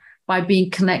more by being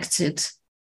connected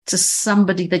to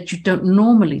somebody that you don't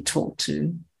normally talk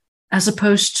to, as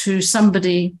opposed to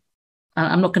somebody,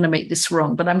 I'm not going to make this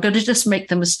wrong, but I'm going to just make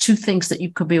them as two things that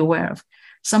you could be aware of.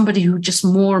 Somebody who just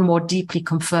more and more deeply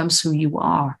confirms who you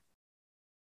are.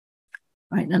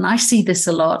 Right. And I see this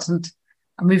a lot, and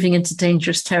I'm moving into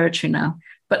dangerous territory now.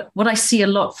 But what I see a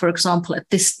lot, for example,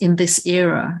 in this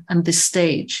era and this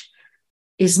stage,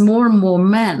 is more and more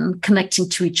men connecting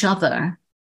to each other.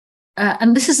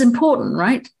 And this is important,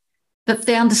 right? That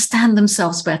they understand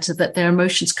themselves better, that their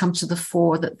emotions come to the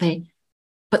fore,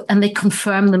 and they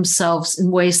confirm themselves in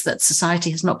ways that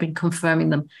society has not been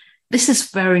confirming them. This is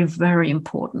very, very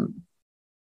important.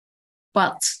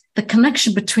 But the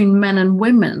connection between men and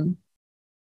women,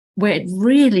 where it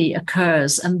really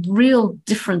occurs and real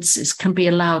differences can be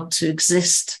allowed to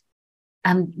exist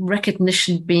and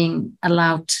recognition being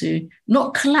allowed to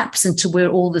not collapse into we're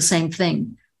all the same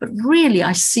thing, but really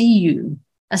I see you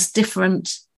as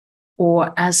different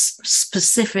or as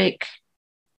specific,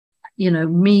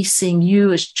 me seeing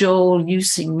you as Joel, you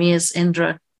seeing me as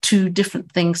Indra, two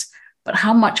different things, but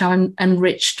how much I'm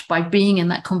enriched by being in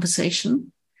that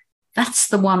conversation. That's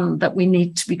the one that we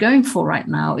need to be going for right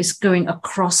now, is going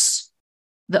across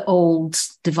the old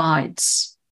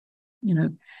divides,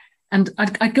 And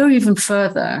I go even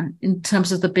further in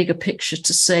terms of the bigger picture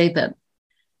to say that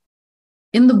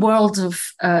in the world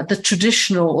of the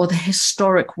traditional or the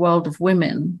historic world of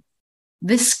women,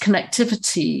 this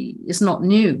connectivity is not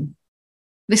new.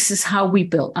 This is how we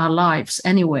built our lives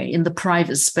anyway, in the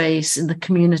private space, in the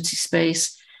community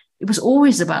space. It was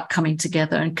always about coming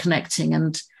together and connecting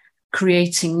and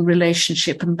creating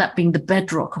relationship, and that being the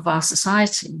bedrock of our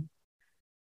society.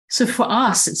 So for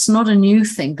us, it's not a new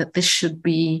thing that this should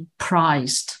be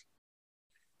prized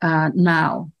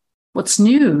now. What's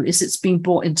new is it's being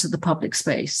brought into the public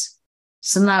space.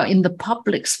 So now in the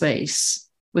public space,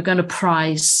 we're going to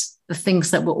prize the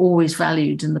things that were always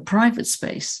valued in the private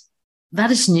space.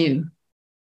 That is new,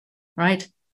 right?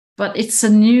 But it's a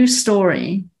new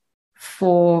story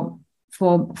for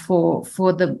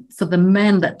the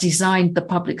men that designed the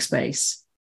public space.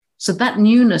 So that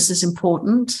newness is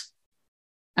important.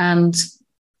 And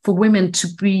for women to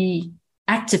be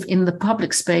active in the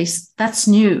public space, that's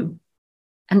new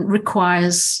and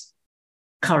requires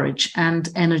courage and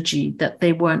energy that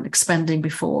they weren't expending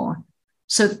before.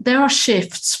 So there are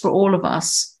shifts for all of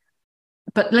us,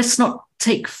 but let's not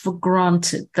take for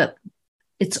granted that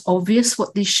it's obvious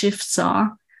what these shifts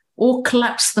are, or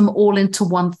collapse them all into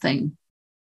one thing,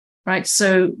 right?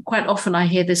 So quite often I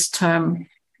hear this term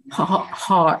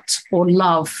heart or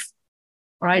love,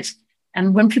 right?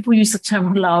 And when people use the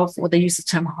term love or they use the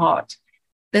term heart,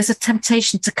 there's a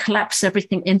temptation to collapse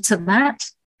everything into that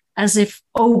as if,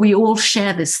 we all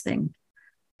share this thing.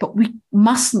 But we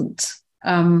mustn't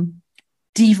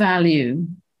devalue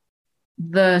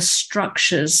the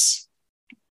structures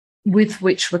with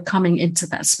which we're coming into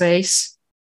that space,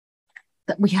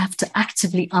 that we have to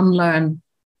actively unlearn,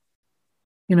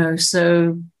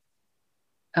 so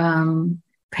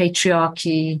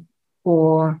patriarchy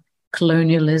or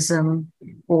colonialism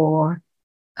or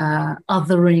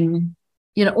othering,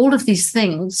 all of these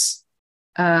things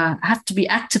have to be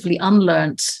actively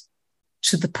unlearned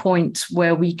to the point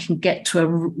where we can get to a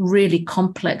really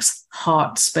complex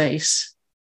heart space,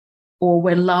 or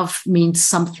where love means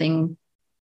something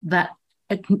that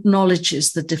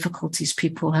acknowledges the difficulties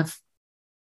people have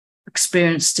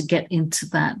experienced to get into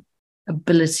that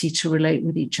ability to relate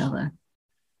with each other.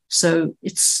 So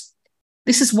this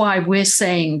is why we're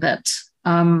saying that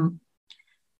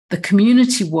the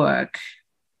community work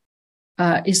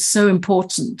is so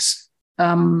important,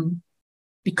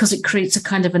 because it creates a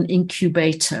kind of an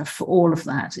incubator for all of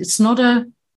that. It's not a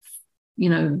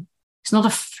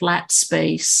flat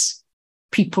space,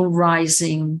 people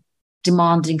rising,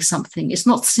 demanding something. It's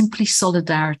not simply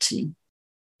solidarity.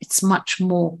 It's much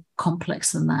more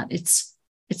complex than that. It's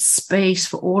space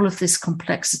for all of this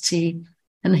complexity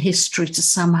and history to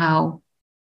somehow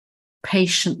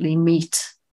patiently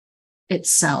meet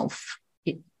itself.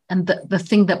 And the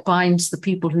thing that binds the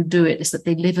people who do it is that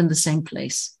they live in the same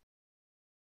place.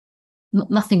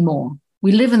 Nothing more.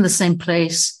 We live in the same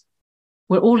place.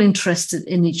 We're all interested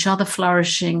in each other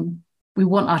flourishing. We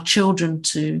want our children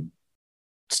to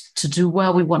do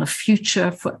well. We want a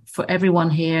future for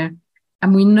everyone here.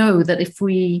 And we know that if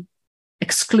we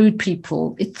exclude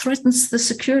people, it threatens the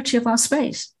security of our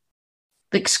space.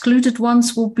 The excluded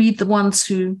ones will be the ones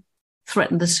who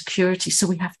threaten the security. So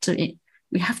we have to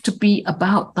be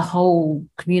about the whole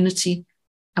community,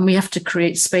 and we have to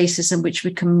create spaces in which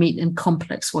we can meet in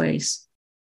complex ways.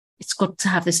 It's got to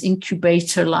have this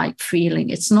incubator-like feeling.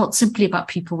 It's not simply about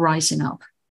people rising up.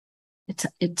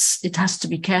 It has to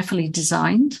be carefully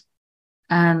designed,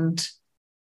 and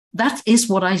that is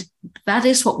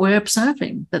what we're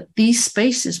observing, that these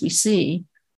spaces we see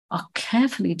are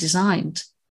carefully designed.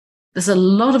 There's a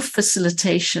lot of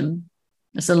facilitation.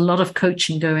 There's a lot of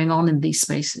coaching going on in these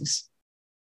spaces.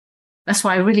 That's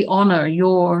why I really honor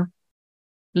your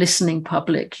listening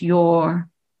public, your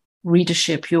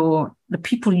readership, the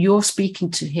people you're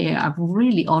speaking to here. I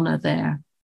really honor their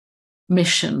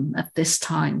mission at this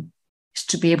time, is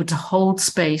to be able to hold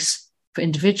space for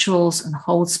individuals and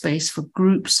hold space for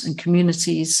groups and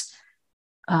communities.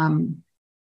 Don't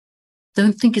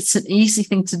think it's an easy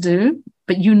thing to do,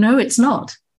 but it's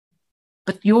not.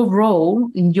 But your role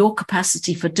in your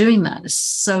capacity for doing that is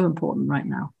so important right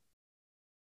now.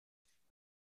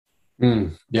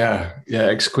 Yeah,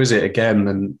 exquisite again.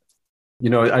 And,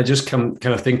 I just kind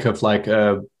of think of like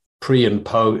pre and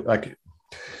post, like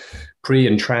pre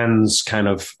and trans kind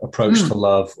of approach to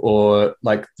love, or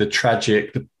like the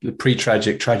tragic, the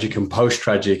pre-tragic, tragic, and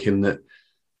post-tragic, in that,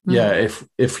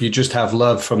 if you just have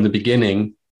love from the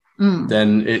beginning,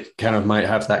 then it kind of might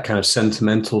have that kind of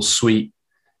sentimental, sweet,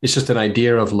 it's just an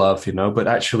idea of love, but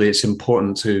actually it's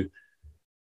important to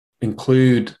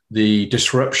include the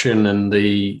disruption and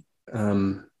the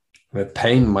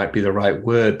pain might be the right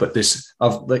word, but this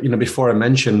of, before I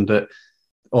mentioned that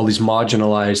all these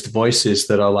marginalized voices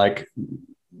that are like,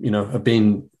 are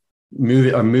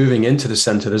moving into the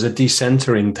center. There's a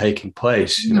decentering taking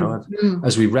place,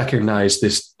 as we recognize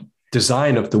this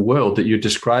design of the world that you're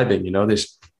describing,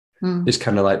 this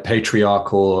kind of like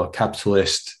patriarchal or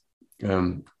capitalist,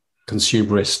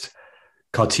 consumerist,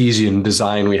 Cartesian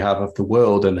design we have of the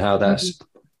world, and how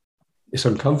it's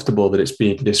uncomfortable that it's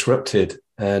being disrupted.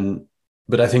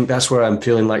 But I think that's where I'm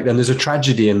feeling like, then there's a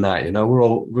tragedy in that, we're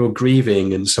all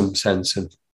grieving in some sense,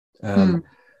 and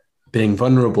being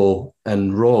vulnerable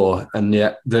and raw. And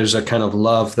yet there's a kind of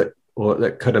love that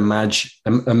could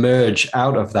emerge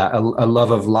out of that, a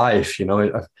love of life,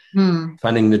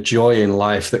 finding the joy in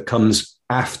life that comes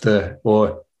after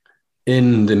or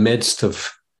in the midst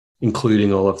of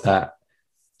including all of that.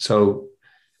 So,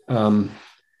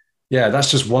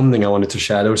 that's just one thing I wanted to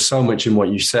share. There was so much in what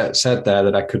you said there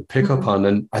that I could pick up on.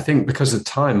 And I think because of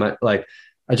time,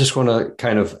 I just want to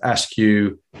kind of ask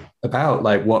you about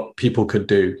like what people could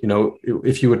do,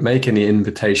 if you would make any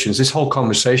invitations. This whole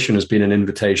conversation has been an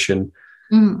invitation,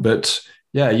 but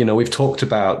we've talked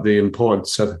about the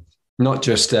importance of not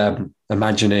just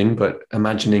imagining, but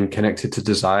imagining connected to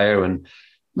desire and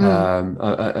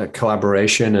a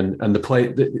collaboration and the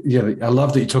play. I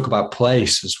love that you talk about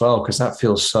place as well, because that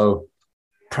feels so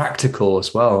practical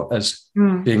as well as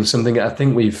being something that I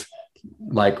think we've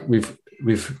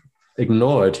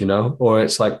ignored, or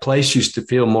it's like place used to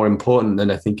feel more important than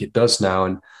I think it does now.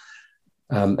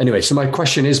 And anyway, so my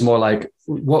question is more like,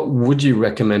 what would you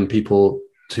recommend people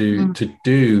to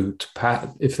do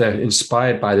if they're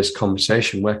inspired by this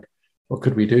conversation? What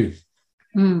could we do?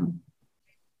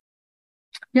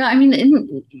 Yeah, I mean,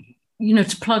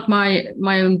 to plug my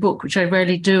own book, which I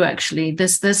rarely do actually.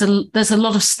 There's a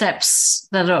lot of steps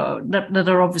that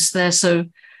are obvious there. So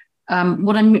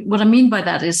what I mean by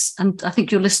that is, and I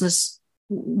think your listeners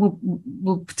will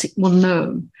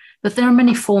know that there are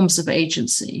many forms of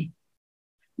agency.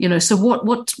 So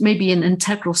what maybe in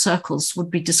integral circles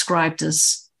would be described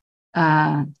as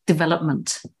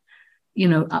development.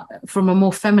 From a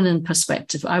more feminine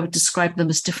perspective, I would describe them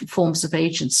as different forms of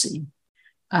agency.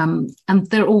 And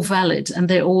they're all valid and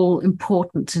they're all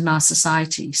important in our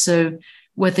society. So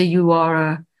whether you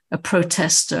are a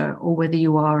protester, or whether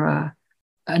you are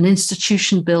an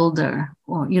institution builder,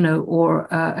 or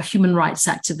a human rights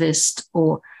activist,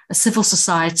 or a civil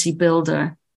society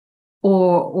builder,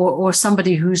 or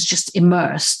somebody who's just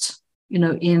immersed,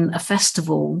 in a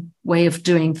festival way of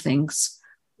doing things,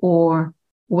 or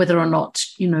whether or not,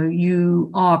 you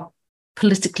are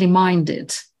politically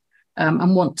minded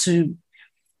and want to.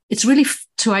 It's really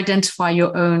to identify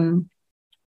your own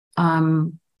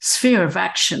sphere of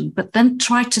action, but then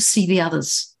try to see the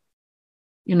others,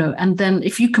 and then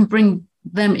if you can bring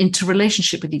them into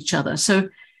relationship with each other. So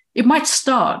it might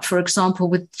start, for example,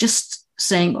 with just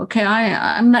saying, okay,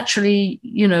 I'm naturally,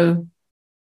 a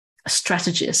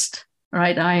strategist,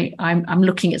 right? I'm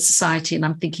looking at society and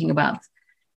I'm thinking about,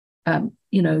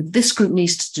 this group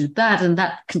needs to do that, and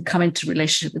that can come into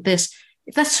relationship with this.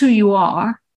 If that's who you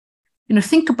are,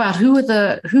 think about who's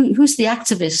the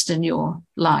activist in your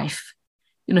life,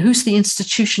 who's the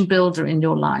institution builder in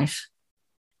your life,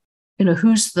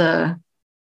 who's the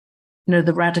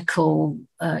radical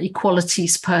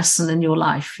equalities person in your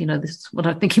life. What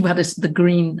I'm thinking about is the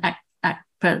green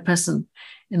person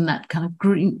in that kind of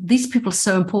green. These people are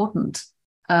so important.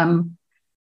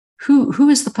 Who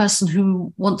is the person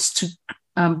who wants to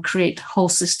create whole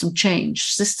system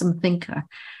change, system thinker,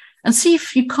 and see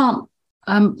if you can't.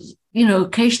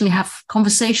 Occasionally have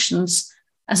conversations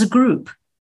as a group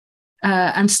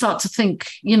and start to think,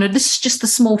 this is just the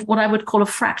small, what I would call a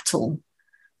fractal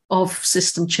of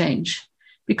system change.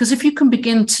 Because if you can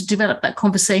begin to develop that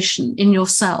conversation in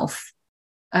yourself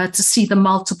to see the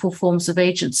multiple forms of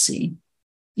agency,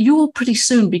 you will pretty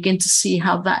soon begin to see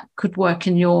how that could work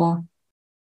in your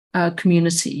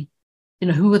community.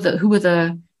 Who are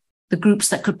the groups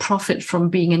that could profit from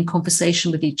being in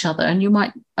conversation with each other, and you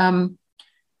might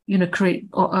create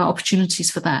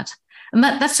opportunities for that. And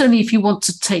that's only if you want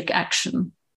to take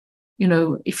action,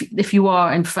 if you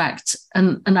are in fact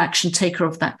an action taker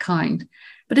of that kind.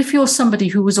 But if you're somebody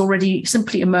who was already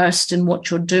simply immersed in what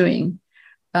you're doing,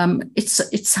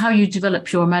 it's how you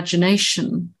develop your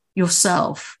imagination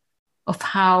yourself of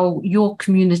how your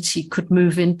community could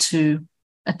move into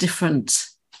a different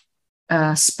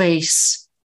space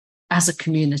as a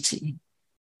community,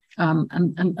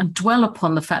 and dwell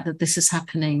upon the fact that this is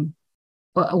happening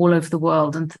all over the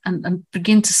world, and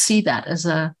begin to see that as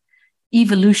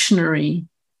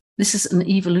this is an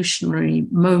evolutionary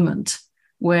moment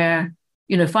where,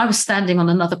 if I was standing on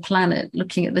another planet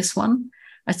looking at this one,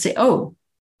 I'd say, oh,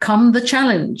 come the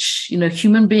challenge,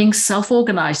 human beings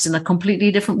self-organized in a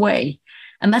completely different way.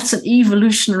 And that's an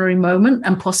evolutionary moment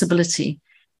and possibility.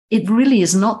 It really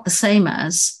is not the same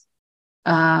as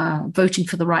voting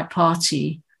for the right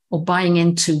party or buying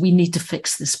into, we need to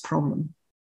fix this problem.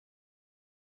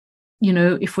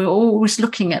 If we're always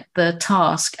looking at the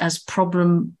task as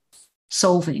problem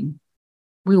solving,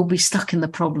 we will be stuck in the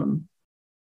problem.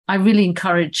 I really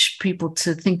encourage people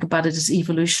to think about it as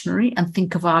evolutionary and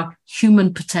think of our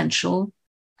human potential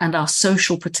and our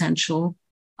social potential,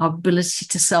 our ability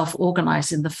to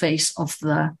self-organize in the face of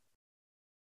the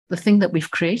thing that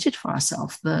we've created for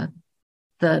ourselves, the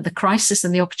crisis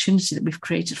and the opportunity that we've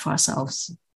created for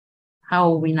ourselves.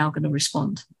 How are we now going to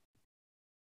respond?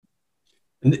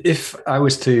 And if I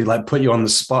was to put you on the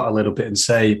spot a little bit and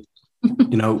say,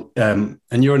 and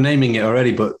you're naming it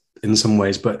already, but in some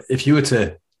ways, but if you were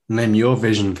to name your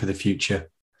vision for the future,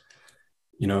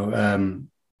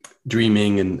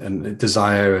 dreaming and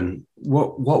desire, and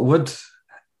what would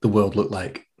the world look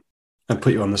like? I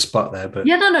put you on the spot there, but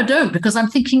no, don't, because I'm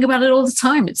thinking about it all the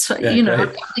time. It's I'm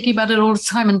thinking about it all the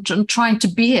time and trying to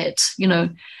be it,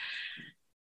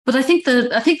 But I think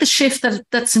the shift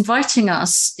that's inviting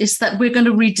us is that we're going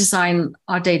to redesign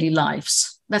our daily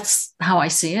lives. That's how I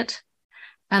see it.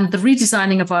 And the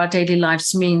redesigning of our daily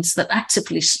lives means that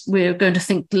actively we're going to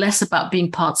think less about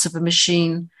being parts of a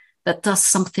machine that does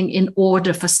something in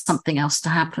order for something else to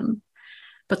happen,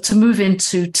 but to move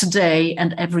into today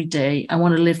and every day. I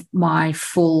want to live my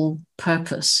full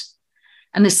purpose.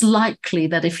 And it's likely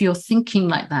that if you're thinking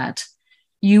like that,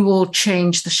 you will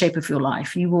change the shape of your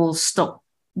life. You will stop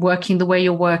working the way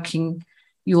you're working.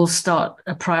 You'll start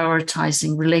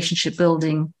prioritizing relationship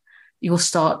building. You'll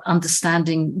start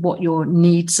understanding what your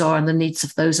needs are and the needs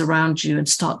of those around you, and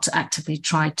start to actively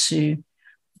try to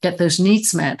get those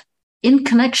needs met in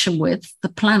connection with the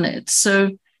planet.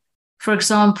 So, for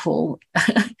example,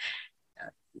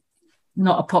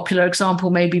 not a popular example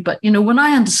maybe, but, when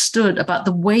I understood about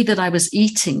the way that I was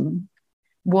eating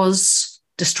was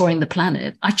destroying the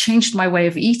planet, I changed my way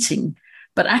of eating.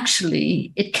 But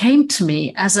actually, it came to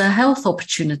me as a health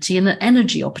opportunity and an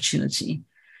energy opportunity.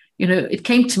 It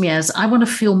came to me as I want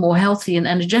to feel more healthy and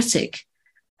energetic.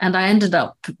 And I ended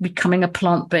up becoming a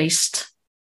plant-based,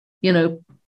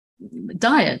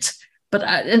 diet. But,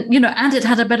 and it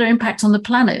had a better impact on the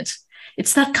planet.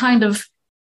 It's that kind of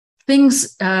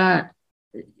things, everything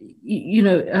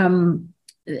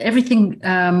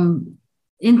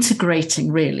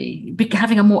integrating, really.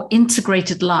 Having a more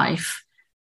integrated life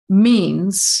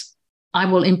means I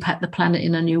will impact the planet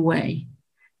in a new way.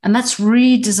 And that's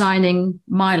redesigning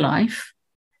my life.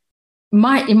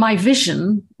 In my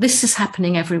vision, this is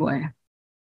happening everywhere.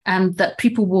 And that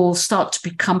people will start to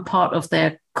become part of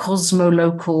their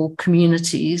cosmo-local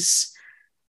communities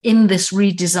in this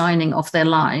redesigning of their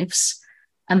lives.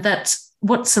 And that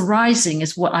what's arising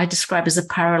is what I describe as a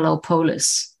parallel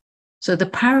polis. So the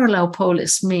parallel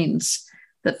polis means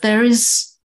that there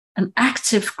is an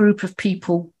active group of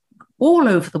people all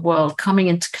over the world coming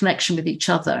into connection with each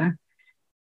other,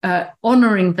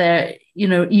 honoring their,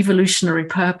 evolutionary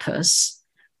purpose,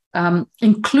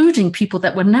 including people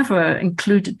that were never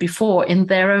included before in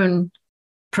their own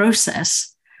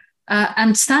process,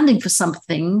 and standing for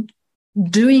something,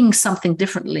 doing something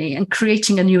differently, and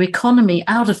creating a new economy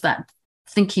out of that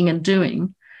thinking and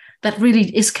doing that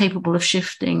really is capable of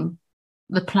shifting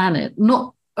the planet,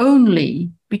 not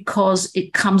only because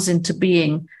it comes into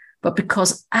being, but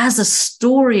because as a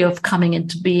story of coming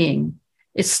into being,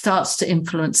 it starts to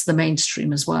influence the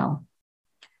mainstream as well.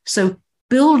 So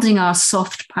building our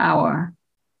soft power,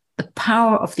 the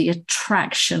power of the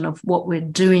attraction of what we're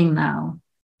doing now,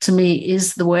 to me,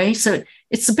 is the way. So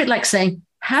it's a bit like saying,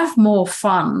 have more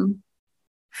fun,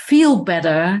 feel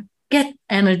better, get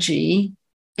energy,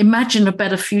 imagine a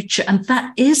better future. And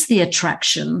that is the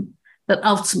attraction that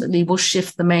ultimately will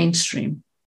shift the mainstream.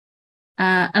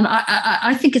 And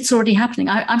I think it's already happening.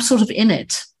 I'm sort of in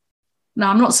it. Now,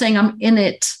 I'm not saying I'm in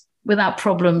it without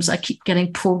problems. I keep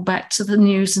getting pulled back to the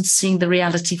news and seeing the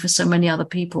reality for so many other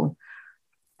people.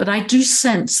 But I do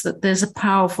sense that there's a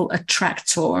powerful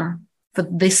attractor for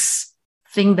this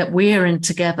thing that we're in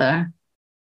together.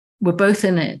 We're both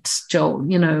in it, Joel,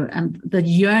 and the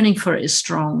yearning for it is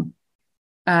strong.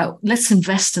 Let's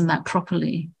invest in that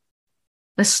properly.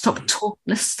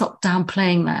 Let's stop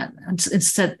downplaying that, and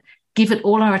instead give it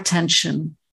all our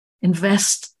attention,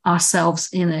 invest ourselves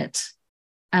in it,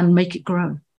 and make it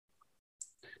grow.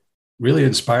 Really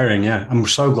inspiring. Yeah, I'm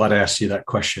so glad I asked you that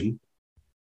question.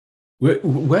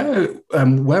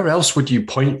 Where else would you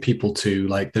point people to?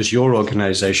 Like, there's your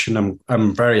organization.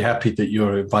 I'm very happy that you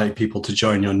invite people to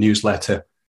join your newsletter.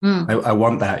 I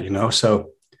want that,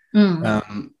 So,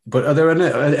 but are there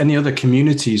any other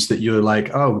communities that you're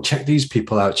like, oh, check these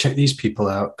people out,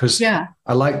 Because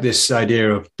I like this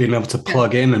idea of being able to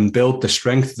plug in and build the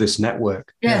strength of this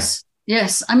network. Yes.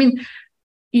 I mean,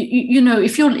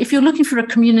 if you're looking for a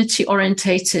community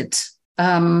orientated,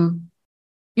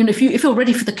 if you're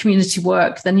ready for the community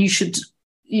work, then you should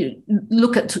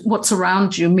look at what's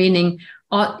around you, meaning,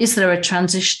 is there a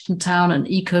transition town, an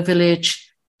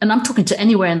eco-village? And I'm talking to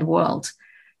anywhere in the world.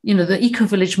 The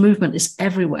eco-village movement is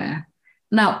everywhere.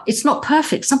 Now, it's not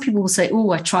perfect. Some people will say,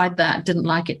 oh, I tried that, didn't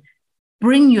like it.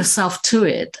 Bring yourself to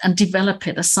it and develop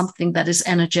it as something that is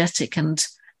energetic and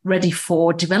ready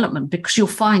for development, because you'll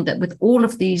find that with all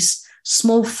of these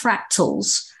small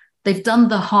fractals, they've done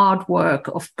the hard work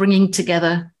of bringing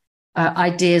together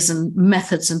ideas and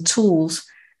methods and tools.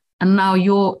 And now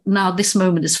this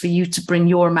moment is for you to bring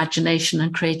your imagination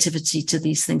and creativity to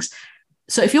these things.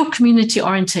 So if you're community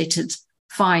orientated,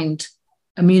 find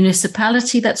a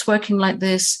municipality that's working like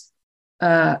this,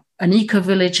 an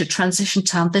eco-village, a transition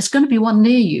town. There's going to be one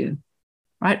near you,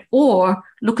 right? Or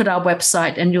look at our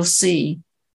website and you'll see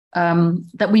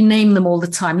that we name them all the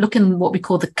time. Look in what we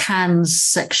call the CANS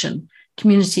section,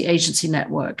 Community Agency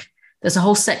Network. There's a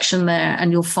whole section there,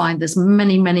 and you'll find there's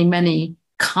many, many, many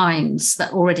kinds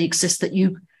that already exist that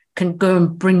you can go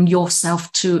and bring yourself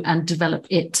to and develop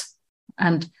it.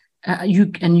 And you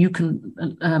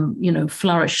can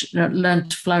flourish, learn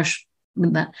to flourish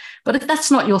in that. But if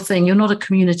that's not your thing, you're not a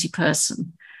community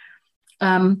person,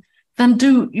 then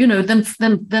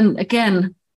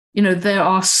again, there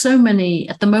are so many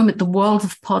at the moment. The world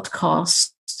of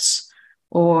podcasts,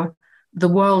 or the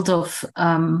world of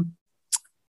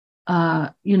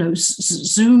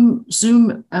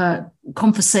Zoom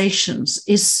conversations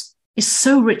is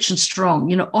so rich and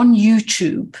strong. On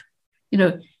YouTube,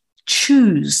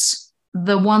 choose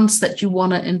the ones that you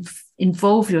want to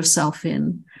involve yourself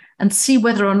in, and see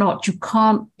whether or not you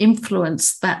can't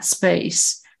influence that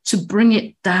space to bring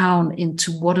it down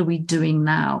into what are we doing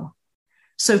now.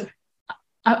 So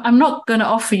I'm not going to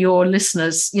offer your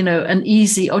listeners, an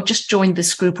easy, or just join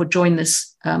this group or join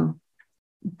this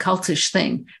cultish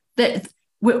thing.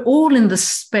 We're all in the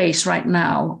space right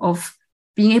now of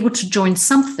being able to join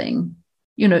something.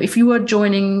 If you are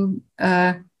joining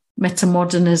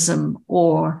Metamodernism,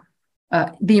 or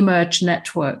the Emerge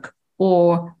Network,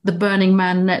 or the Burning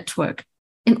Man Network,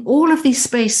 in all of these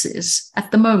spaces at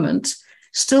the moment,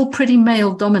 still pretty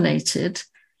male dominated,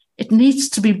 it needs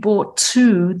to be brought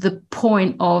to the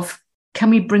point of,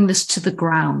 can we bring this to the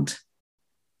ground?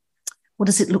 What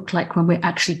does it look like when we're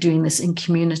actually doing this in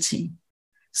community?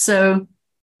 So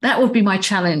that would be my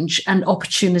challenge and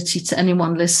opportunity to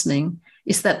anyone listening,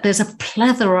 is that there's a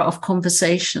plethora of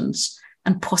conversations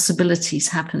and possibilities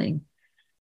happening.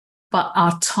 But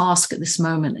our task at this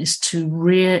moment is to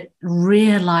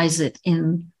realize it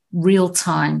in real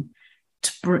time,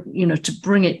 to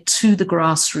bring it to the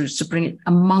grassroots, to bring it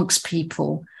amongst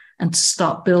people, and to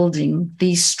start building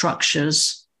these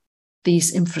structures,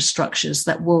 these infrastructures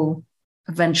that will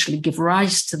eventually give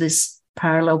rise to this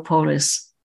parallel polis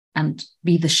and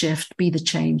be the shift, be the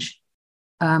change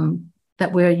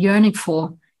that we're yearning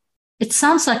for. It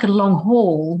sounds like a long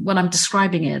haul when I'm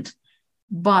describing it,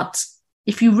 but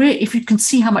if you can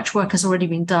see how much work has already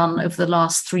been done over the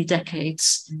last 3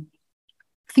 decades,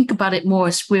 think about it more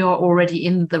as we are already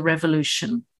in the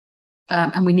revolution,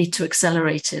 and we need to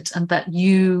accelerate it. And that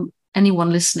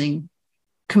anyone listening,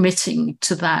 committing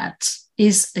to that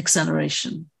is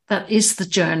acceleration. That is the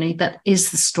journey. That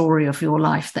is the story of your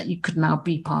life that you could now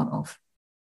be part of.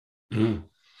 Yeah,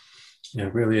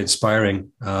 really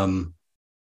inspiring. I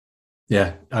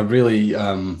really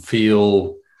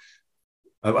feel,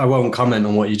 I won't comment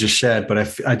on what you just shared, but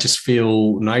I just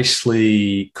feel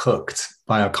nicely cooked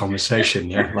by our conversation.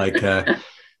 Yeah. Like,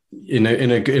 in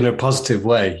a positive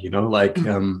way,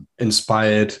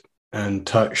 inspired and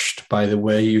touched by the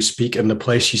way you speak and the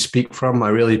place you speak from. I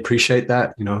really appreciate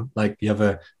that. Like, you have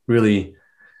a really,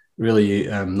 really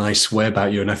nice way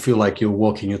about you. And I feel like you're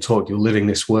walking your talk, you're living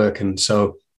this work. And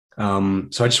so I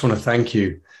just want to thank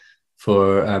you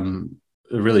for a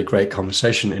really great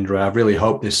conversation, Indra. I really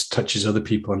hope this touches other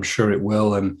people. I'm sure it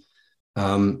will, and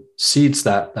seeds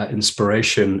that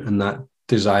inspiration and that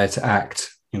desire to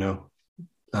act, and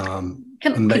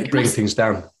bring things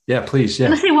down. Yeah, please. Yeah.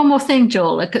 Can I say one more thing,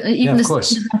 Joel? Like, even of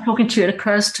course. as I'm talking to you, it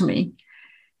occurs to me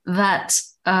that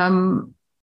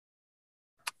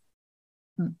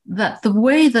that the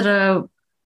way that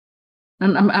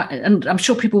and I'm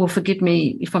sure people will forgive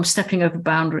me if I'm stepping over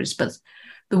boundaries, but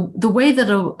the way that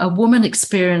a woman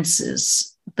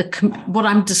experiences what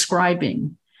I'm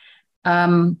describing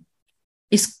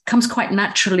comes quite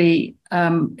naturally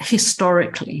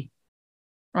historically,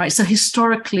 right? So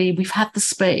historically, we've had the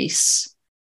space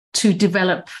to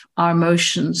develop our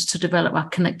emotions, to develop our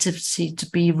connectivity, to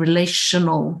be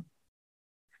relational.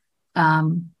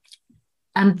 And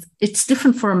it's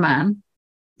different for a man.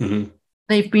 Mm-hmm.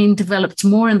 They've been developed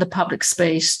more in the public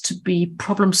space to be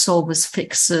problem solvers,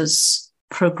 fixers,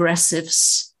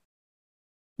 progressives.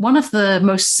 One of the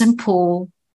most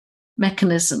simple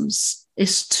mechanisms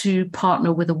is to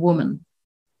partner with a woman.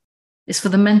 It's for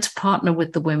the men to partner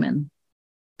with the women.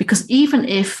 Because even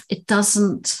if it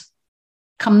doesn't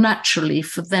come naturally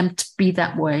for them to be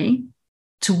that way,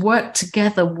 to work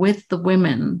together with the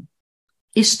women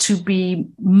is to be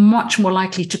much more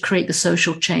likely to create the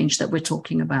social change that we're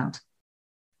talking about.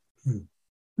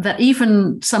 That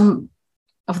even some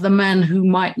of the men who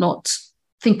might not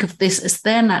think of this as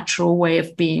their natural way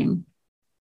of being,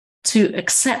 to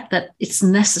accept that it's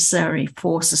necessary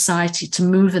for society to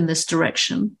move in this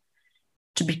direction,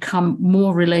 to become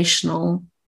more relational,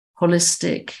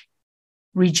 holistic,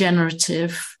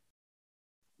 regenerative,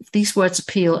 if these words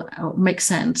appeal or make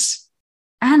sense,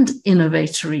 and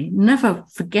innovatory, never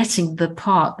forgetting the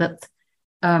part that,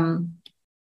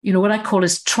 what I call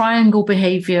is triangle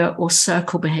behavior or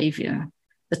circle behavior.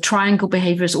 The triangle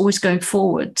behavior is always going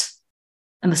forward,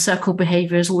 and the circle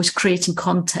behavior is always creating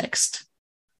context.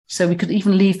 So we could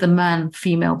even leave the man,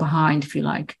 female behind, if you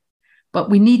like. But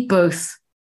we need both.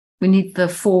 We need the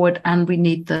forward and we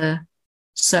need the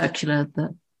circular,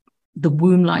 the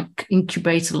womb-like,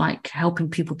 incubator-like, helping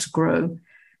people to grow.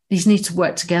 These need to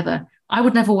work together. I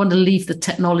would never want to leave the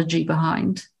technology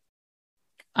behind.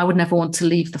 I would never want to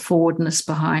leave the forwardness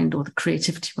behind or the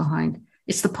creativity behind.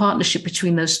 It's the partnership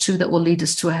between those two that will lead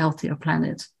us to a healthier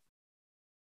planet.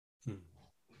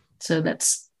 So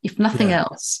that's, if nothing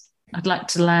else, I'd like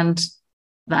to land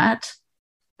that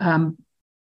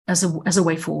as a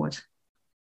way forward.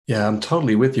 Yeah, I'm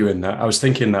totally with you in that. I was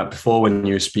thinking that before when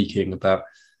you were speaking about,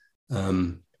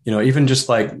 even just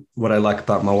like what I like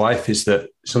about my wife is that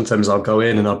sometimes I'll go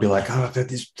in and I'll be like,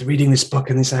 reading this book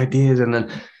and these ideas. And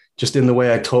then just in the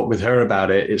way I talk with her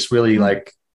about it, it's really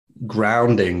like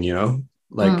grounding, and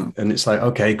it's like,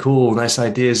 okay, cool, nice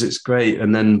ideas. It's great.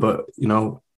 And then, but,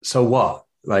 so what?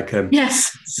 Like,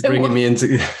 yes, so bringing me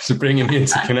into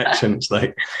connections.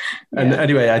 Like, and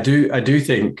anyway, I do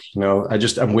think,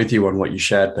 I'm with you on what you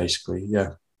shared, basically.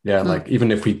 Yeah. Yeah. Like,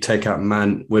 even if we take out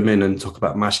women and talk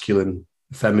about masculine,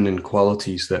 feminine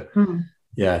qualities, that,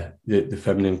 the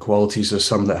feminine qualities are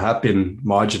some that have been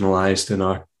marginalized and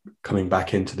are coming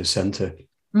back into the center.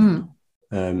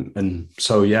 And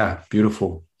so,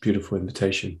 beautiful, beautiful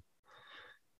invitation.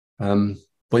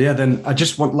 Well, yeah, then I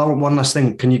just want one last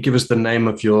thing. Can you give us the name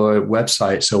of your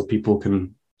website so people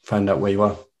can find out where you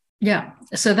are? Yeah.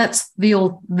 So that's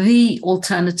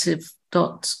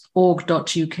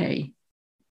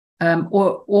thealternative.org.uk.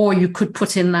 Or you could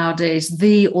put in nowadays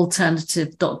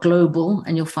thealternative.global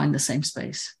and you'll find the same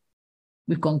space.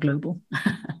 We've gone global.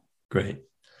 Great.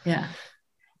 Yeah.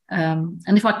 And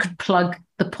if I could plug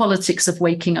the politics of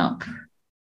waking up,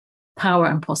 power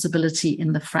and possibility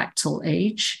in the fractal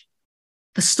age,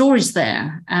 the story's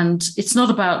there, and it's not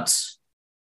about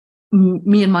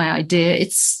me and my idea.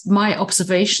 It's my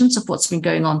observations of what's been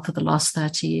going on for the last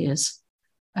 30 years,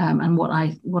 and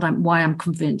why I'm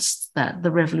convinced that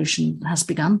the revolution has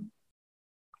begun,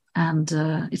 and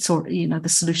it's already, the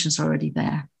solutions are already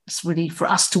there. It's really for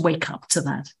us to wake up to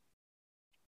that.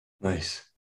 Nice.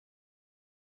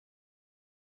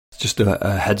 Just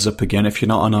a heads up again, if you're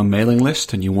not on our mailing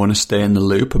list and you want to stay in the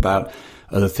loop about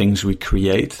other things we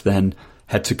create, then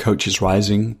head to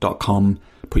coachesrising.com,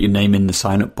 put your name in the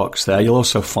sign-up box there. You'll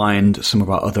also find some of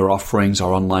our other offerings,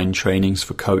 our online trainings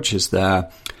for coaches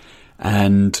there.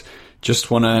 And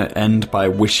just want to end by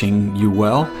wishing you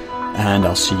well, and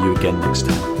I'll see you again next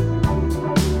time.